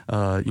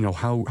how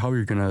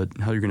you're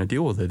gonna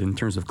deal with it in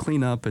terms of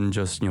cleanup and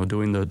just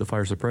doing the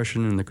fire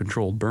suppression and the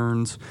controlled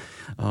burns.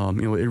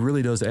 It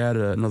really does add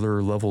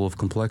another level of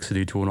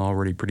complexity to an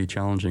already pretty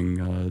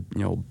challenging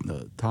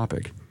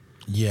topic.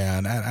 Yeah,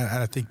 and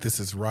I think this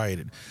is right,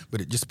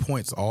 but it just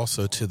points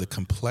also to the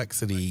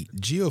complexity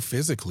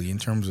geophysically in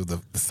terms of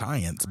the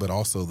science, but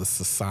also the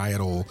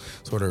societal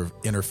sort of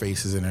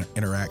interfaces and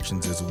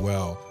interactions as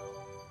well.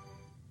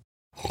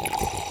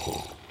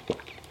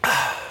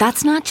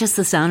 That's not just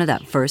the sound of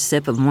that first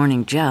sip of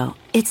Morning Joe.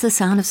 It's the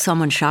sound of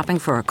someone shopping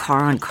for a car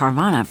on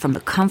Carvana from the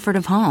comfort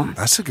of home.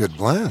 That's a good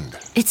blend.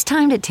 It's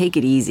time to take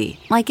it easy,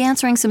 like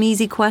answering some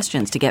easy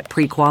questions to get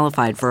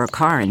pre-qualified for a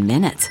car in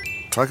minutes.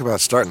 Talk about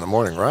starting the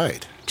morning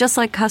right. Just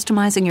like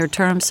customizing your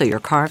terms so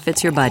your car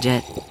fits your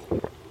budget.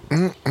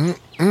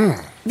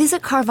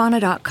 Visit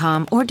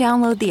Carvana.com or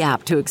download the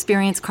app to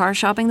experience car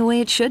shopping the way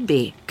it should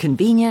be.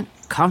 Convenient,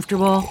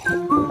 comfortable.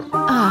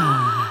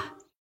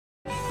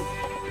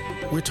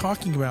 We're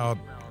talking about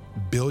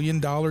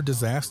billion-dollar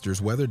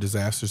disasters, weather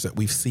disasters that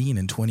we've seen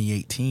in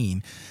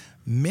 2018.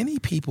 Many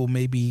people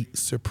may be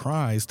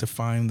surprised to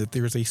find that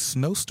there's a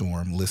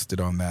snowstorm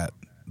listed on that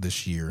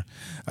this year.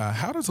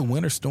 How does a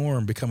winter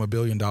storm become a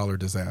billion-dollar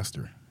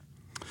disaster?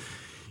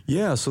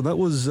 Yeah, so that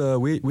was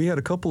we had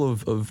a couple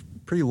of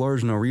pretty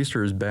large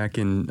nor'easters back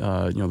in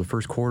the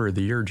first quarter of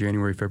the year,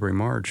 January, February,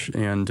 March,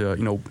 and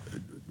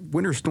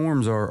winter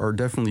storms are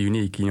definitely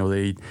unique.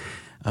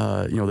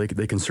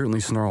 They can certainly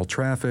snarl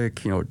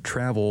traffic,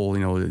 travel,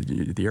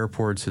 the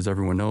airports, as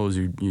everyone knows,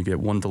 you get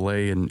one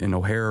delay in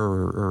O'Hare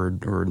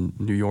or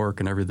New York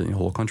and everything, the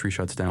whole country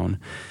shuts down.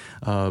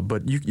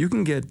 But you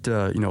can get,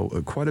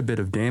 quite a bit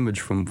of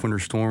damage from winter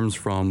storms,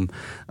 from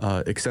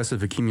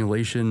excessive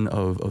accumulation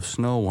of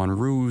snow on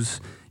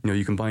roofs.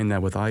 You combine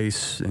that with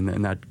ice,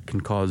 and that can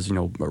cause,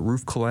 a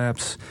roof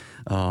collapse.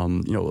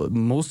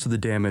 Most of the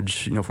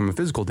damage, from a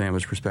physical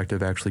damage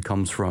perspective, actually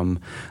comes from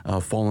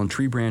fallen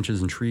tree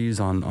branches and trees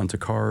onto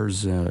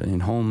cars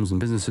in homes and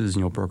businesses.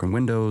 Broken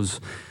windows.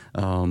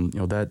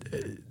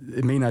 That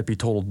it may not be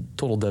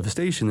total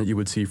devastation that you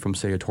would see from,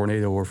 say, a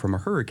tornado or from a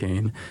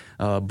hurricane,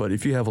 but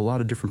if you have a lot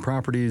of different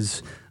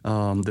properties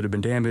that have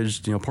been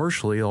damaged,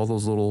 partially, all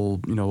those little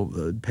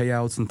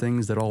payouts and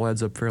things, that all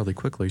adds up fairly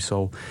quickly.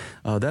 So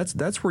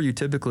that's where you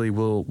typically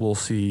will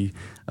see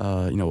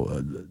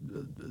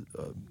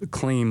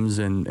claims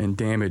and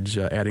damage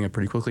adding up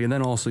pretty quickly. And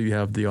then also you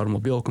have the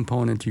automobile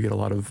component. You get a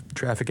lot of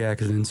traffic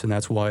accidents, and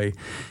that's why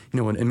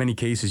in many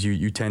cases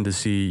you tend to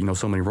see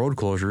so many road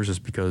closures,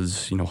 just because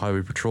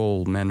highway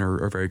patrol men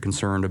are very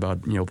concerned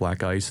about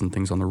black ice and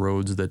things on the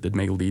roads that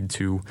may lead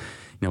to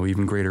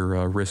even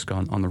greater risk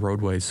on the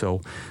roadway.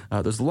 So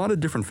there's a lot of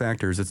different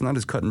factors. It's not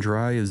as cut and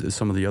dry as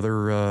some of the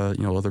other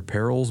other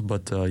perils,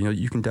 but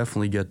you can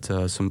definitely get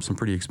some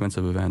pretty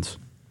expensive events.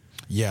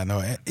 Yeah,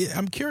 no,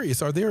 I'm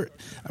curious. You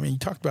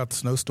talked about the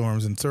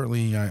snowstorms, and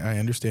certainly I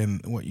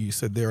understand what you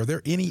said there. Are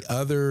there any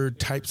other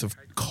types of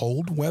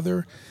cold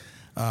weather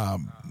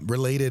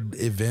related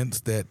events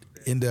that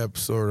end up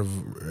sort of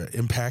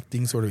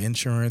impacting sort of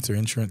insurance or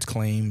insurance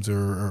claims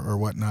or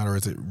whatnot, or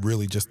is it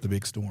really just the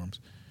big storms?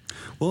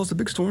 Well, it's the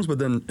big storms, but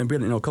then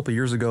a couple of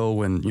years ago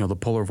when the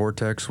polar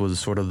vortex was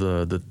sort of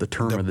the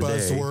term of the day,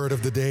 the buzzword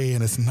of the day,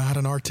 and it's not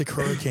an Arctic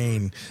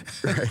hurricane.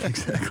 Right,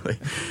 exactly.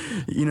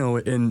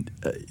 And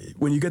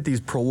when you get these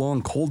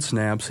prolonged cold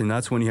snaps, and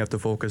that's when you have to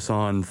focus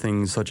on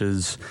things such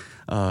as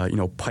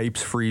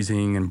pipes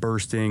freezing and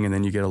bursting, and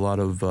then you get a lot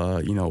of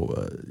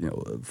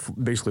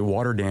basically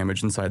water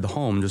damage inside the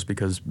home just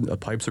because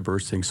pipes are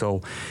bursting.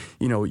 So,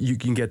 you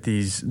can get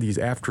these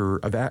after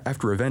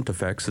event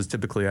effects. Is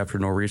typically after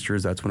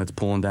nor'easters. That's when it's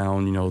pulling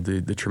down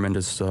the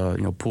tremendous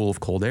pool of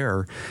cold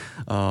air.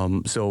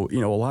 So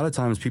a lot of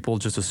times people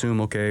just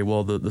assume, okay,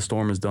 well the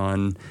storm is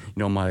done.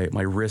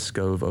 My risk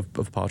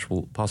of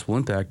possible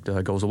impact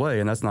goes away,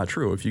 and that's not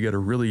true. If you get a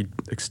really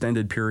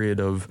extended period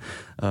of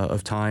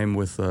time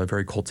with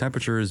very cold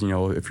temperatures,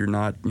 if you're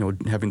not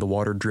having the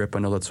water drip, I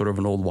know that's sort of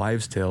an old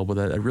wives' tale, but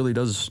that really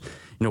does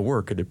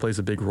work. It plays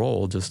a big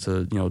role just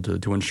to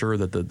ensure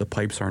that the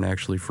pipes aren't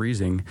actually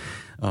freezing.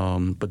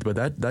 But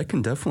that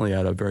can definitely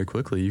add up very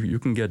quickly. You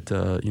can get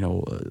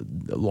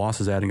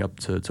losses adding up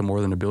to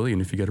more than $1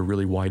 billion if you get a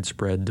really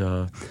widespread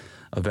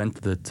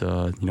event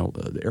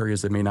that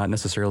areas that may not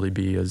necessarily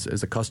be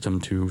as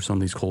accustomed to some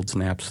of these cold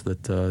snaps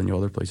that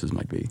other places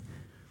might be.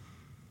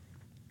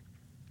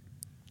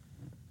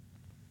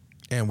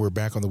 And we're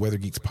back on the Weather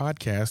Geeks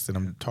podcast, and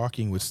I'm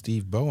talking with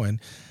Steve Bowen.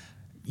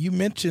 You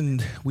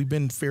mentioned we've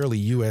been fairly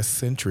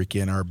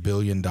U.S.-centric in our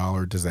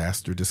billion-dollar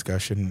disaster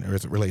discussion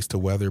as it relates to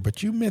weather,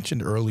 but you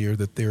mentioned earlier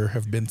that there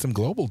have been some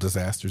global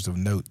disasters of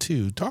note,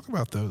 too. Talk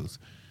about those.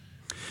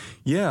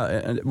 Yeah,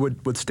 and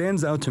what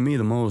stands out to me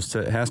the most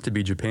has to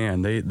be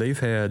Japan. They've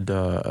had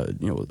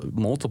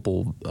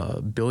multiple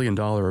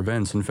billion-dollar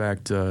events. In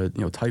fact,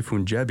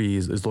 Typhoon Jebi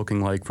is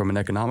looking like, from an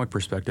economic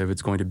perspective,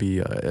 it's going to be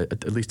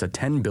at least a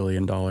 $10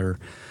 billion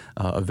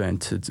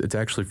event. It's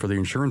actually, for the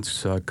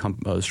insurance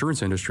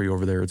industry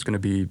over there, it's going to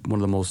be one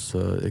of the most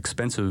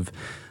expensive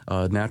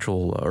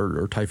natural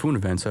or typhoon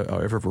events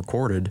ever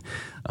recorded.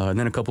 And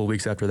then a couple of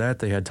weeks after that,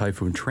 they had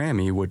Typhoon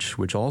Trami,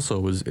 which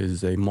also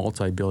is a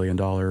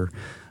multi-billion-dollar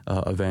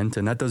event,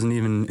 and that doesn't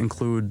even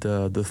include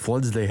the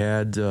floods they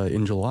had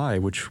in July,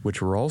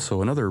 which were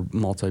also another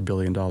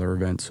multi-billion-dollar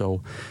event.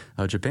 So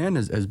Japan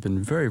has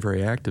been very,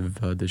 very active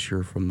this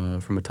year from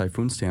a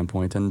typhoon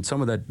standpoint, and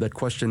some of that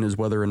question is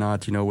whether or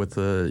not with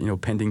the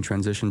pending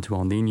transition to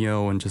El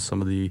Nino and just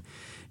some of the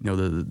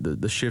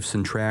the shifts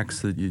in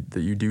tracks that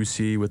you do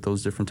see with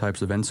those different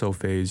types of ENSO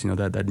phase,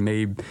 that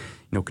may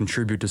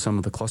contribute to some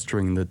of the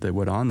clustering that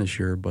went on this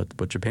year.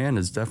 But Japan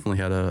has definitely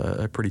had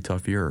a pretty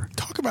tough year.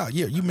 Talk about,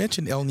 you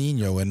mentioned El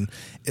Nino, and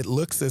it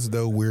looks as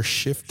though we're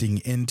shifting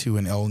into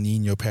an El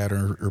Nino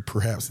pattern, or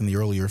perhaps in the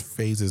earlier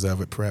phases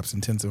of it, perhaps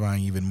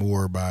intensifying even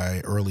more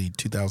by early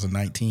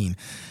 2019.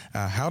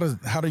 How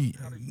do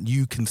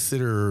you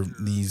consider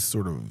these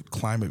sort of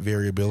climate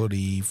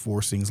variability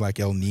forcings like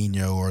El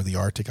Nino or the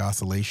Arctic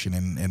Oscillation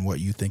and what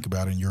you think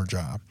about in your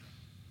job?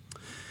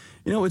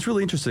 It's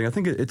really interesting. I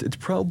think it's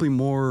probably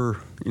more,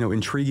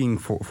 intriguing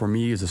for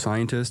me as a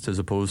scientist as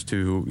opposed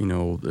to,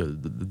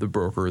 the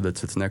broker that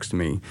sits next to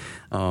me.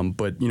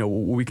 But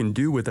what we can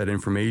do with that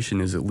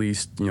information is at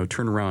least,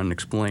 turn around and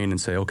explain and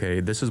say,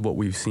 okay, this is what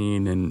we've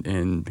seen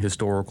in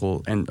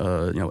historical and,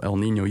 El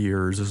Nino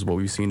years. This is what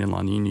we've seen in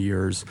La Nina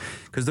years.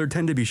 Because there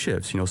tend to be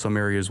shifts. Some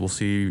areas will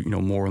see,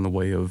 more in the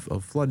way of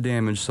flood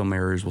damage. Some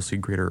areas will see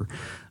greater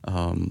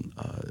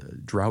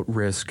drought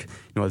risk.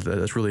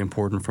 That's really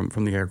important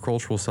from the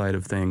agricultural side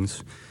of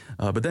things.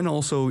 But then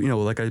also,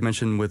 like I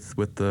mentioned with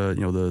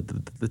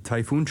the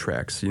typhoon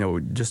tracks,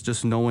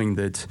 just knowing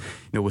that,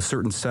 with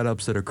certain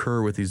setups that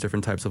occur with these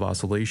different types of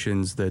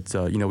oscillations, that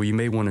you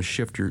may want to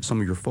shift some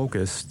of your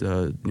focus,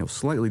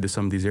 slightly to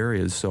some of these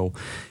areas. So,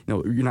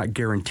 you're not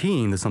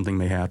guaranteeing that something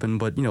may happen,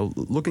 but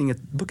looking at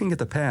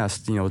the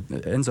past,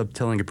 it ends up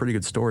telling a pretty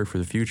good story for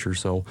the future.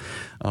 So,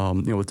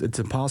 it's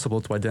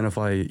impossible to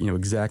identify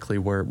exactly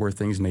where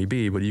things may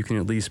be, but you can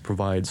at least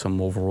provide some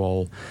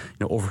overall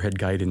overhead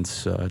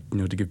guidance to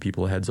give people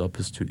a heads up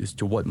as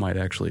to what might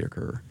actually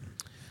occur.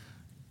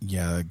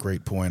 Yeah,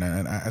 great point.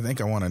 And I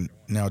think I want to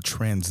now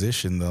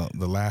transition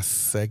the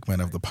last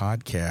segment of the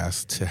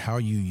podcast to how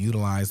you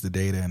utilize the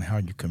data and how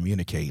you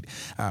communicate.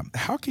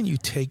 How can you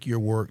take your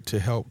work to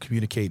help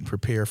communicate and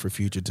prepare for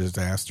future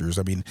disasters?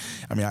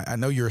 I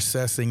know you're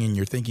assessing and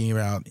you're thinking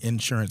about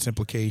insurance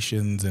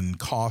implications and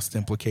cost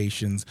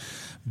implications,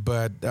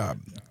 but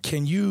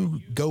can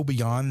you go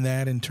beyond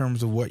that in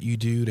terms of what you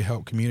do to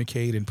help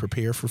communicate and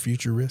prepare for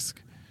future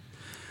risk?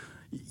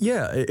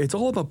 Yeah, it's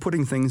all about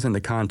putting things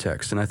into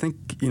context. And I think,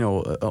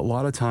 a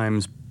lot of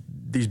times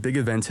these big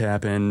events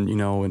happen,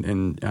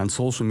 and on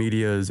social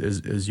media, as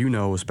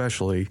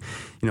especially,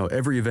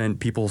 every event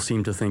people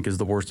seem to think is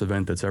the worst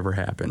event that's ever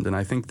happened. And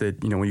I think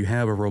that, when you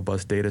have a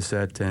robust data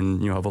set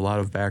and, have a lot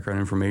of background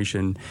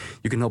information,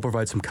 you can help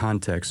provide some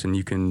context, and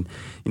you can,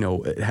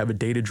 have a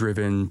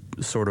data-driven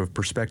sort of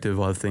perspective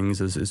of things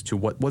as to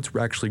what's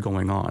actually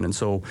going on. And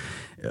so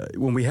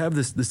when we have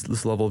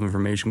this level of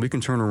information, we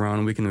can turn around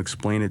and we can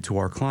explain it to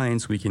our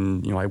clients. We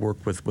can, I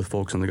work with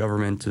folks in the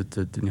government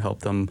to help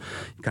them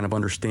kind of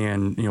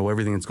understand,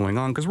 everything that's going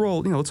on, because we're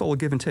all, it's all a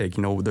give and take.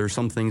 There's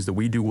some things that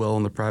we do well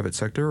in the private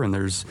sector, and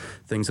there's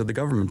things that the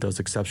government does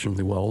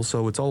exceptionally well.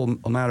 So it's all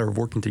a matter of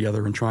working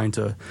together and trying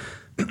to,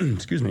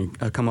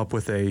 come up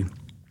with a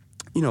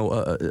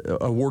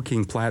a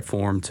working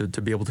platform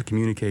to be able to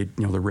communicate,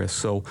 the risks.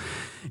 So,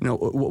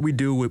 what we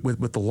do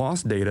with the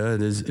loss data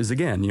is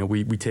again,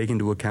 we take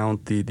into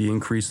account the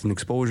increase in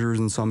exposures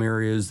in some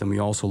areas. Then we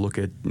also look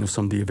at,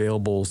 some of the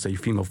available, say,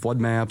 FEMA flood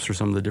maps or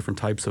some of the different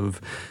types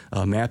of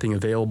mapping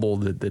available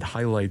that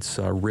highlights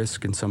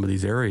risk in some of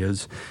these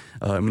areas.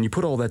 When you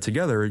put all that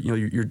together,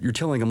 you're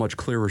telling a much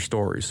clearer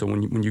story. So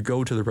when you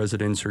go to the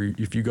residents, or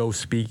if you go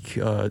speak,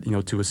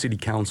 to a city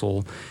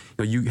council,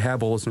 you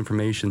have all this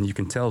information. You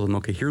can tell them,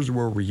 okay, here's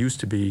where we used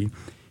to be,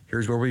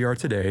 here's where we are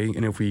today,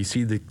 and if we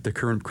see the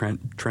current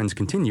trends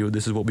continue,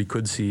 this is what we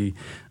could see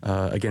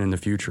again in the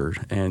future.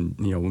 And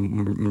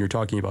when you're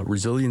talking about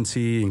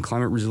resiliency and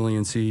climate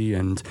resiliency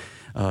and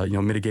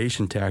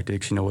mitigation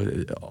tactics,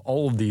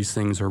 all of these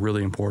things are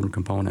really important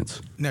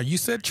components. Now, you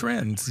said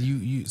trends.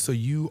 So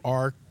you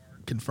are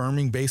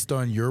confirming, based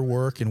on your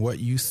work and what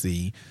you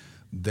see,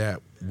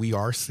 that we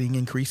are seeing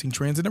increasing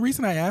trends. And the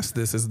reason I ask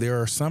this is there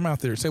are some out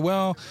there that say,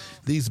 well,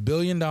 these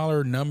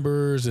billion-dollar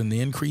numbers and the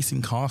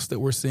increasing costs that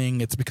we're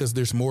seeing, it's because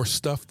there's more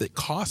stuff that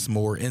costs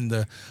more in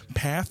the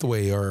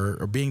pathway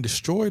or being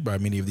destroyed by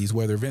many of these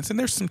weather events. And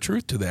there's some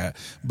truth to that.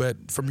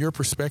 But from your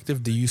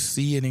perspective, do you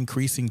see an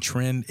increasing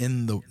trend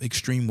in the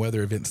extreme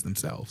weather events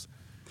themselves?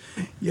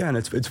 Yeah, and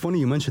it's funny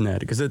you mention that,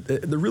 because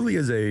there really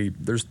is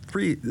there's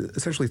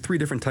essentially three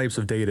different types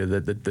of data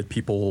that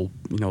people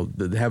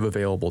that have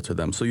available to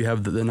them. So you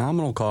have the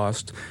nominal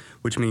cost,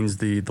 which means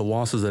the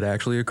losses that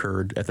actually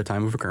occurred at the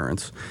time of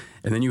occurrence.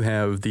 And then you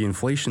have the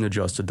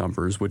inflation-adjusted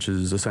numbers, which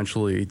is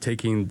essentially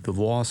taking the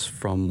loss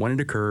from when it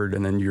occurred,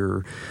 and then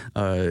you're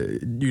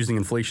using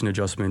inflation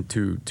adjustment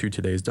to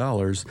today's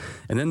dollars.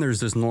 And then there's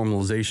this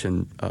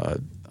normalization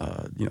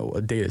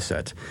a data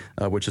set,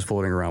 which is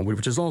floating around,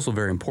 which is also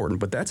very important.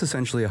 But that's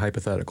essentially a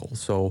hypothetical.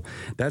 So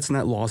that's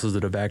not losses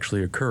that have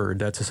actually occurred.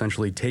 That's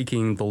essentially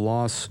taking the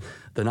loss,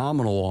 the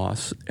nominal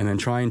loss, and then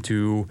trying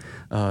to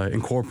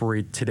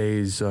incorporate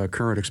today's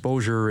current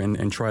exposure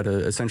and try to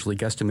essentially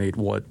guesstimate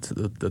what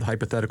the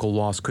hypothetical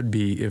loss could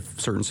be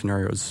if certain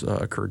scenarios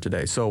occurred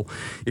today. So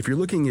if you're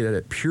looking at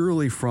it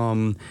purely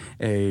from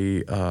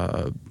a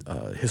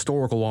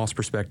historical loss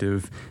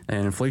perspective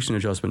and inflation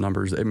adjustment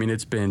numbers, I mean,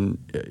 it's been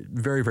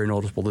very, very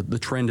noticeable. The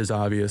trend is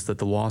obvious that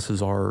the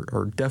losses are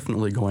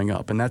definitely going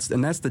up. And that's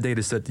the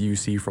data set that you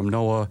see from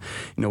NOAA,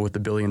 with the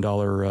 $1 billion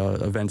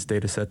events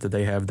data set that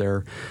they have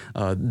there.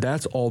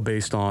 That's all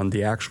based on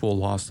the actual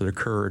loss that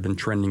occurred and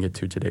trending it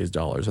to today's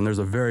dollars. And there's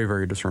a very,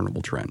 very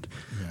discernible trend.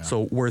 Yeah.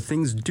 So where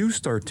things do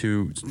start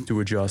to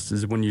adjust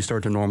is when you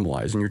start to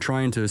normalize, and you're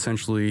trying to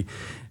essentially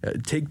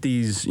take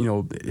these,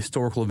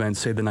 historical events,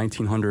 say the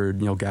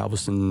 1900,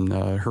 Galveston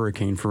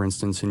hurricane, for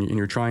instance, and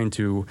you're trying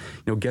to,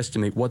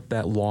 guesstimate what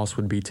that loss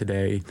would be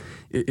today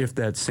if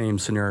that same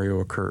scenario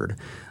occurred.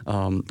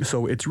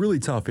 So it's really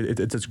tough.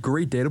 It's a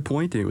great data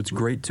point. It's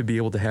great to be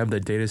able to have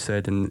that data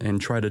set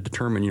and try to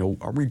determine,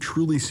 are we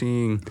truly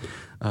seeing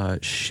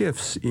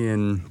shifts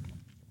in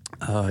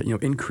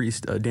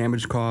increased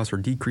damage costs or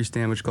decreased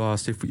damage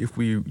costs if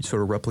we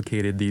sort of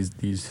replicated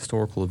these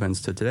historical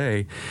events to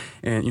today.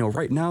 And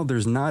right now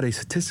there's not a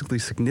statistically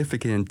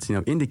significant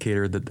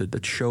indicator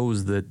that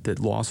shows that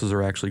losses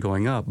are actually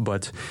going up.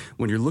 But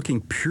when you're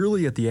looking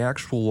purely at the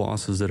actual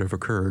losses that have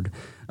occurred,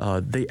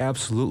 they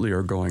absolutely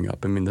are going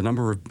up. I mean, the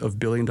number of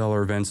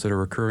billion-dollar events that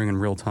are occurring in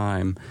real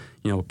time,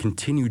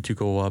 continue to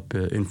go up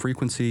in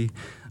frequency.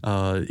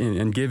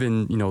 And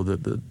given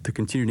the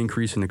continued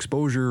increase in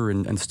exposure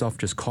and stuff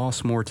just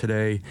costs more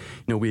today,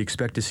 we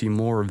expect to see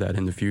more of that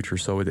in the future.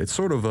 So it's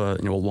sort of a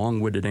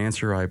long-winded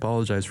answer. I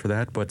apologize for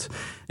that, but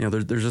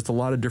there's just a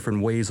lot of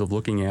different ways of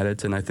looking at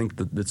it, and I think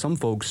that some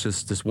folks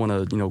just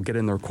want to get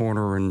in their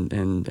corner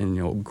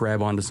and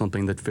grab onto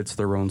something that fits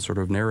their own sort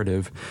of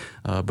narrative,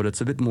 but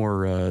it's a bit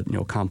more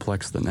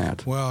complex than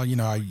that. Well,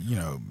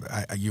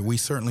 we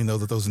certainly know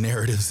that those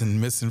narratives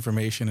and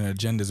misinformation and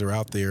agendas are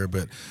out there,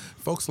 but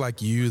folks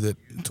like you that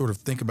sort of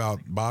think about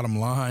bottom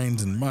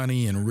lines and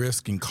money and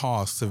risk and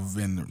costs have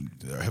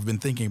been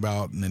thinking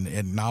about and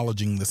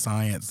acknowledging the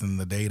science and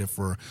the data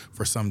for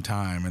some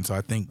time. And so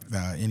I think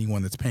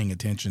anyone that's paying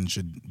attention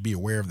should be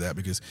aware of that,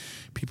 because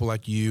people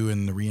like you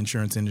and the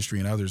reinsurance industry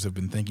and others have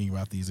been thinking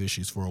about these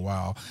issues for a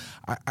while.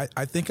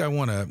 I think I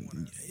want to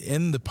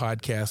end the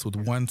podcast with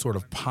one sort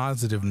of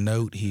positive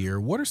note here.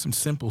 What are some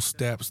simple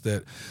steps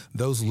that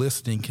those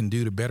listening can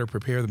do to better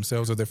prepare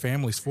themselves or their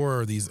families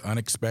for these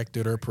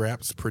unexpected or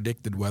perhaps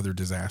predicted weather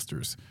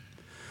disasters?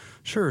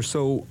 Sure.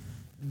 So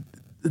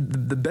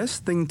the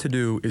best thing to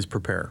do is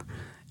prepare.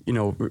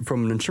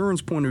 From an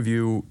insurance point of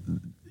view,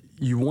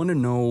 you want to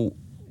know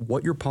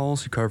what your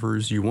policy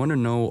covers. You want to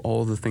know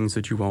all the things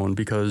that you own,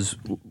 because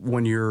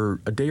when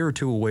you're a day or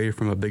two away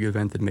from a big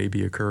event that may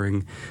be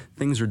occurring,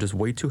 things are just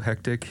way too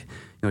hectic.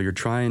 You're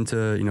trying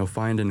to,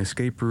 find an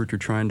escape route. You're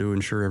trying to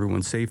ensure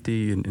everyone's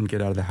safety and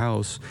get out of the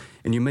house.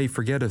 And you may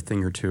forget a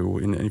thing or two.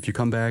 And if you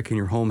come back and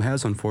your home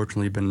has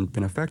unfortunately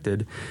been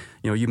affected,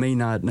 you may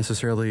not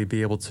necessarily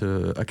be able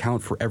to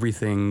account for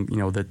everything,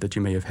 that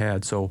you may have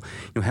had. So,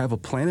 have a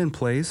plan in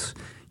place.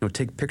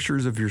 take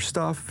pictures of your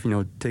stuff,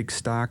 take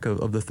stock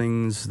of the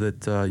things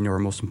that, are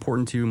most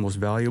important to you, most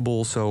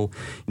valuable. So,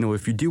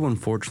 if you do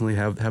unfortunately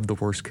have the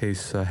worst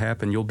case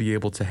happen, you'll be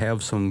able to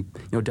have some,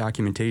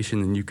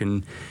 documentation that you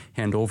can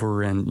hand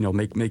over and,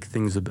 make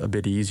things a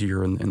bit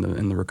easier in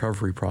the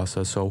recovery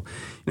process. So,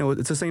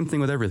 it's the same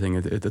thing with everything.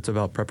 It's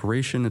about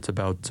preparation. It's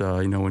about,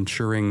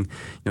 ensuring,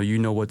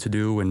 what to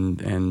do.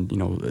 And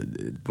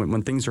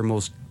when things are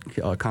most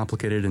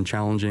complicated and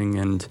challenging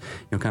and,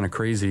 kind of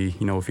crazy,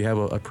 if you have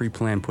a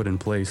pre-plan put in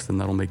place, then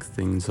that'll make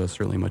things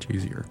certainly much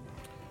easier.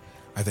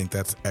 I think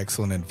that's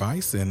excellent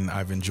advice, and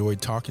I've enjoyed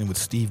talking with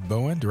Steve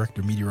Bowen, Director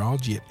of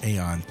Meteorology at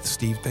Aon.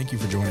 Steve, thank you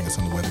for joining us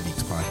on the Weather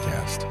Geeks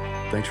podcast.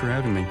 Thanks for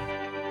having me.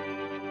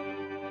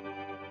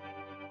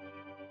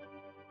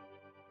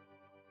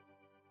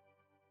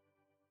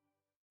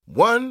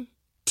 One,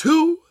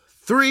 2,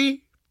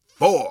 3,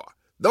 4.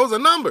 Those are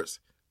numbers,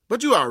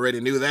 but you already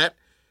knew that.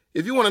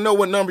 If you want to know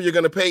what number you're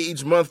going to pay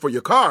each month for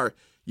your car,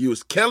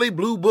 use Kelley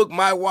Blue Book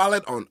My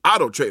Wallet on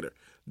AutoTrader.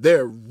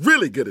 They're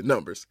really good at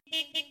numbers.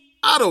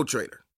 AutoTrader.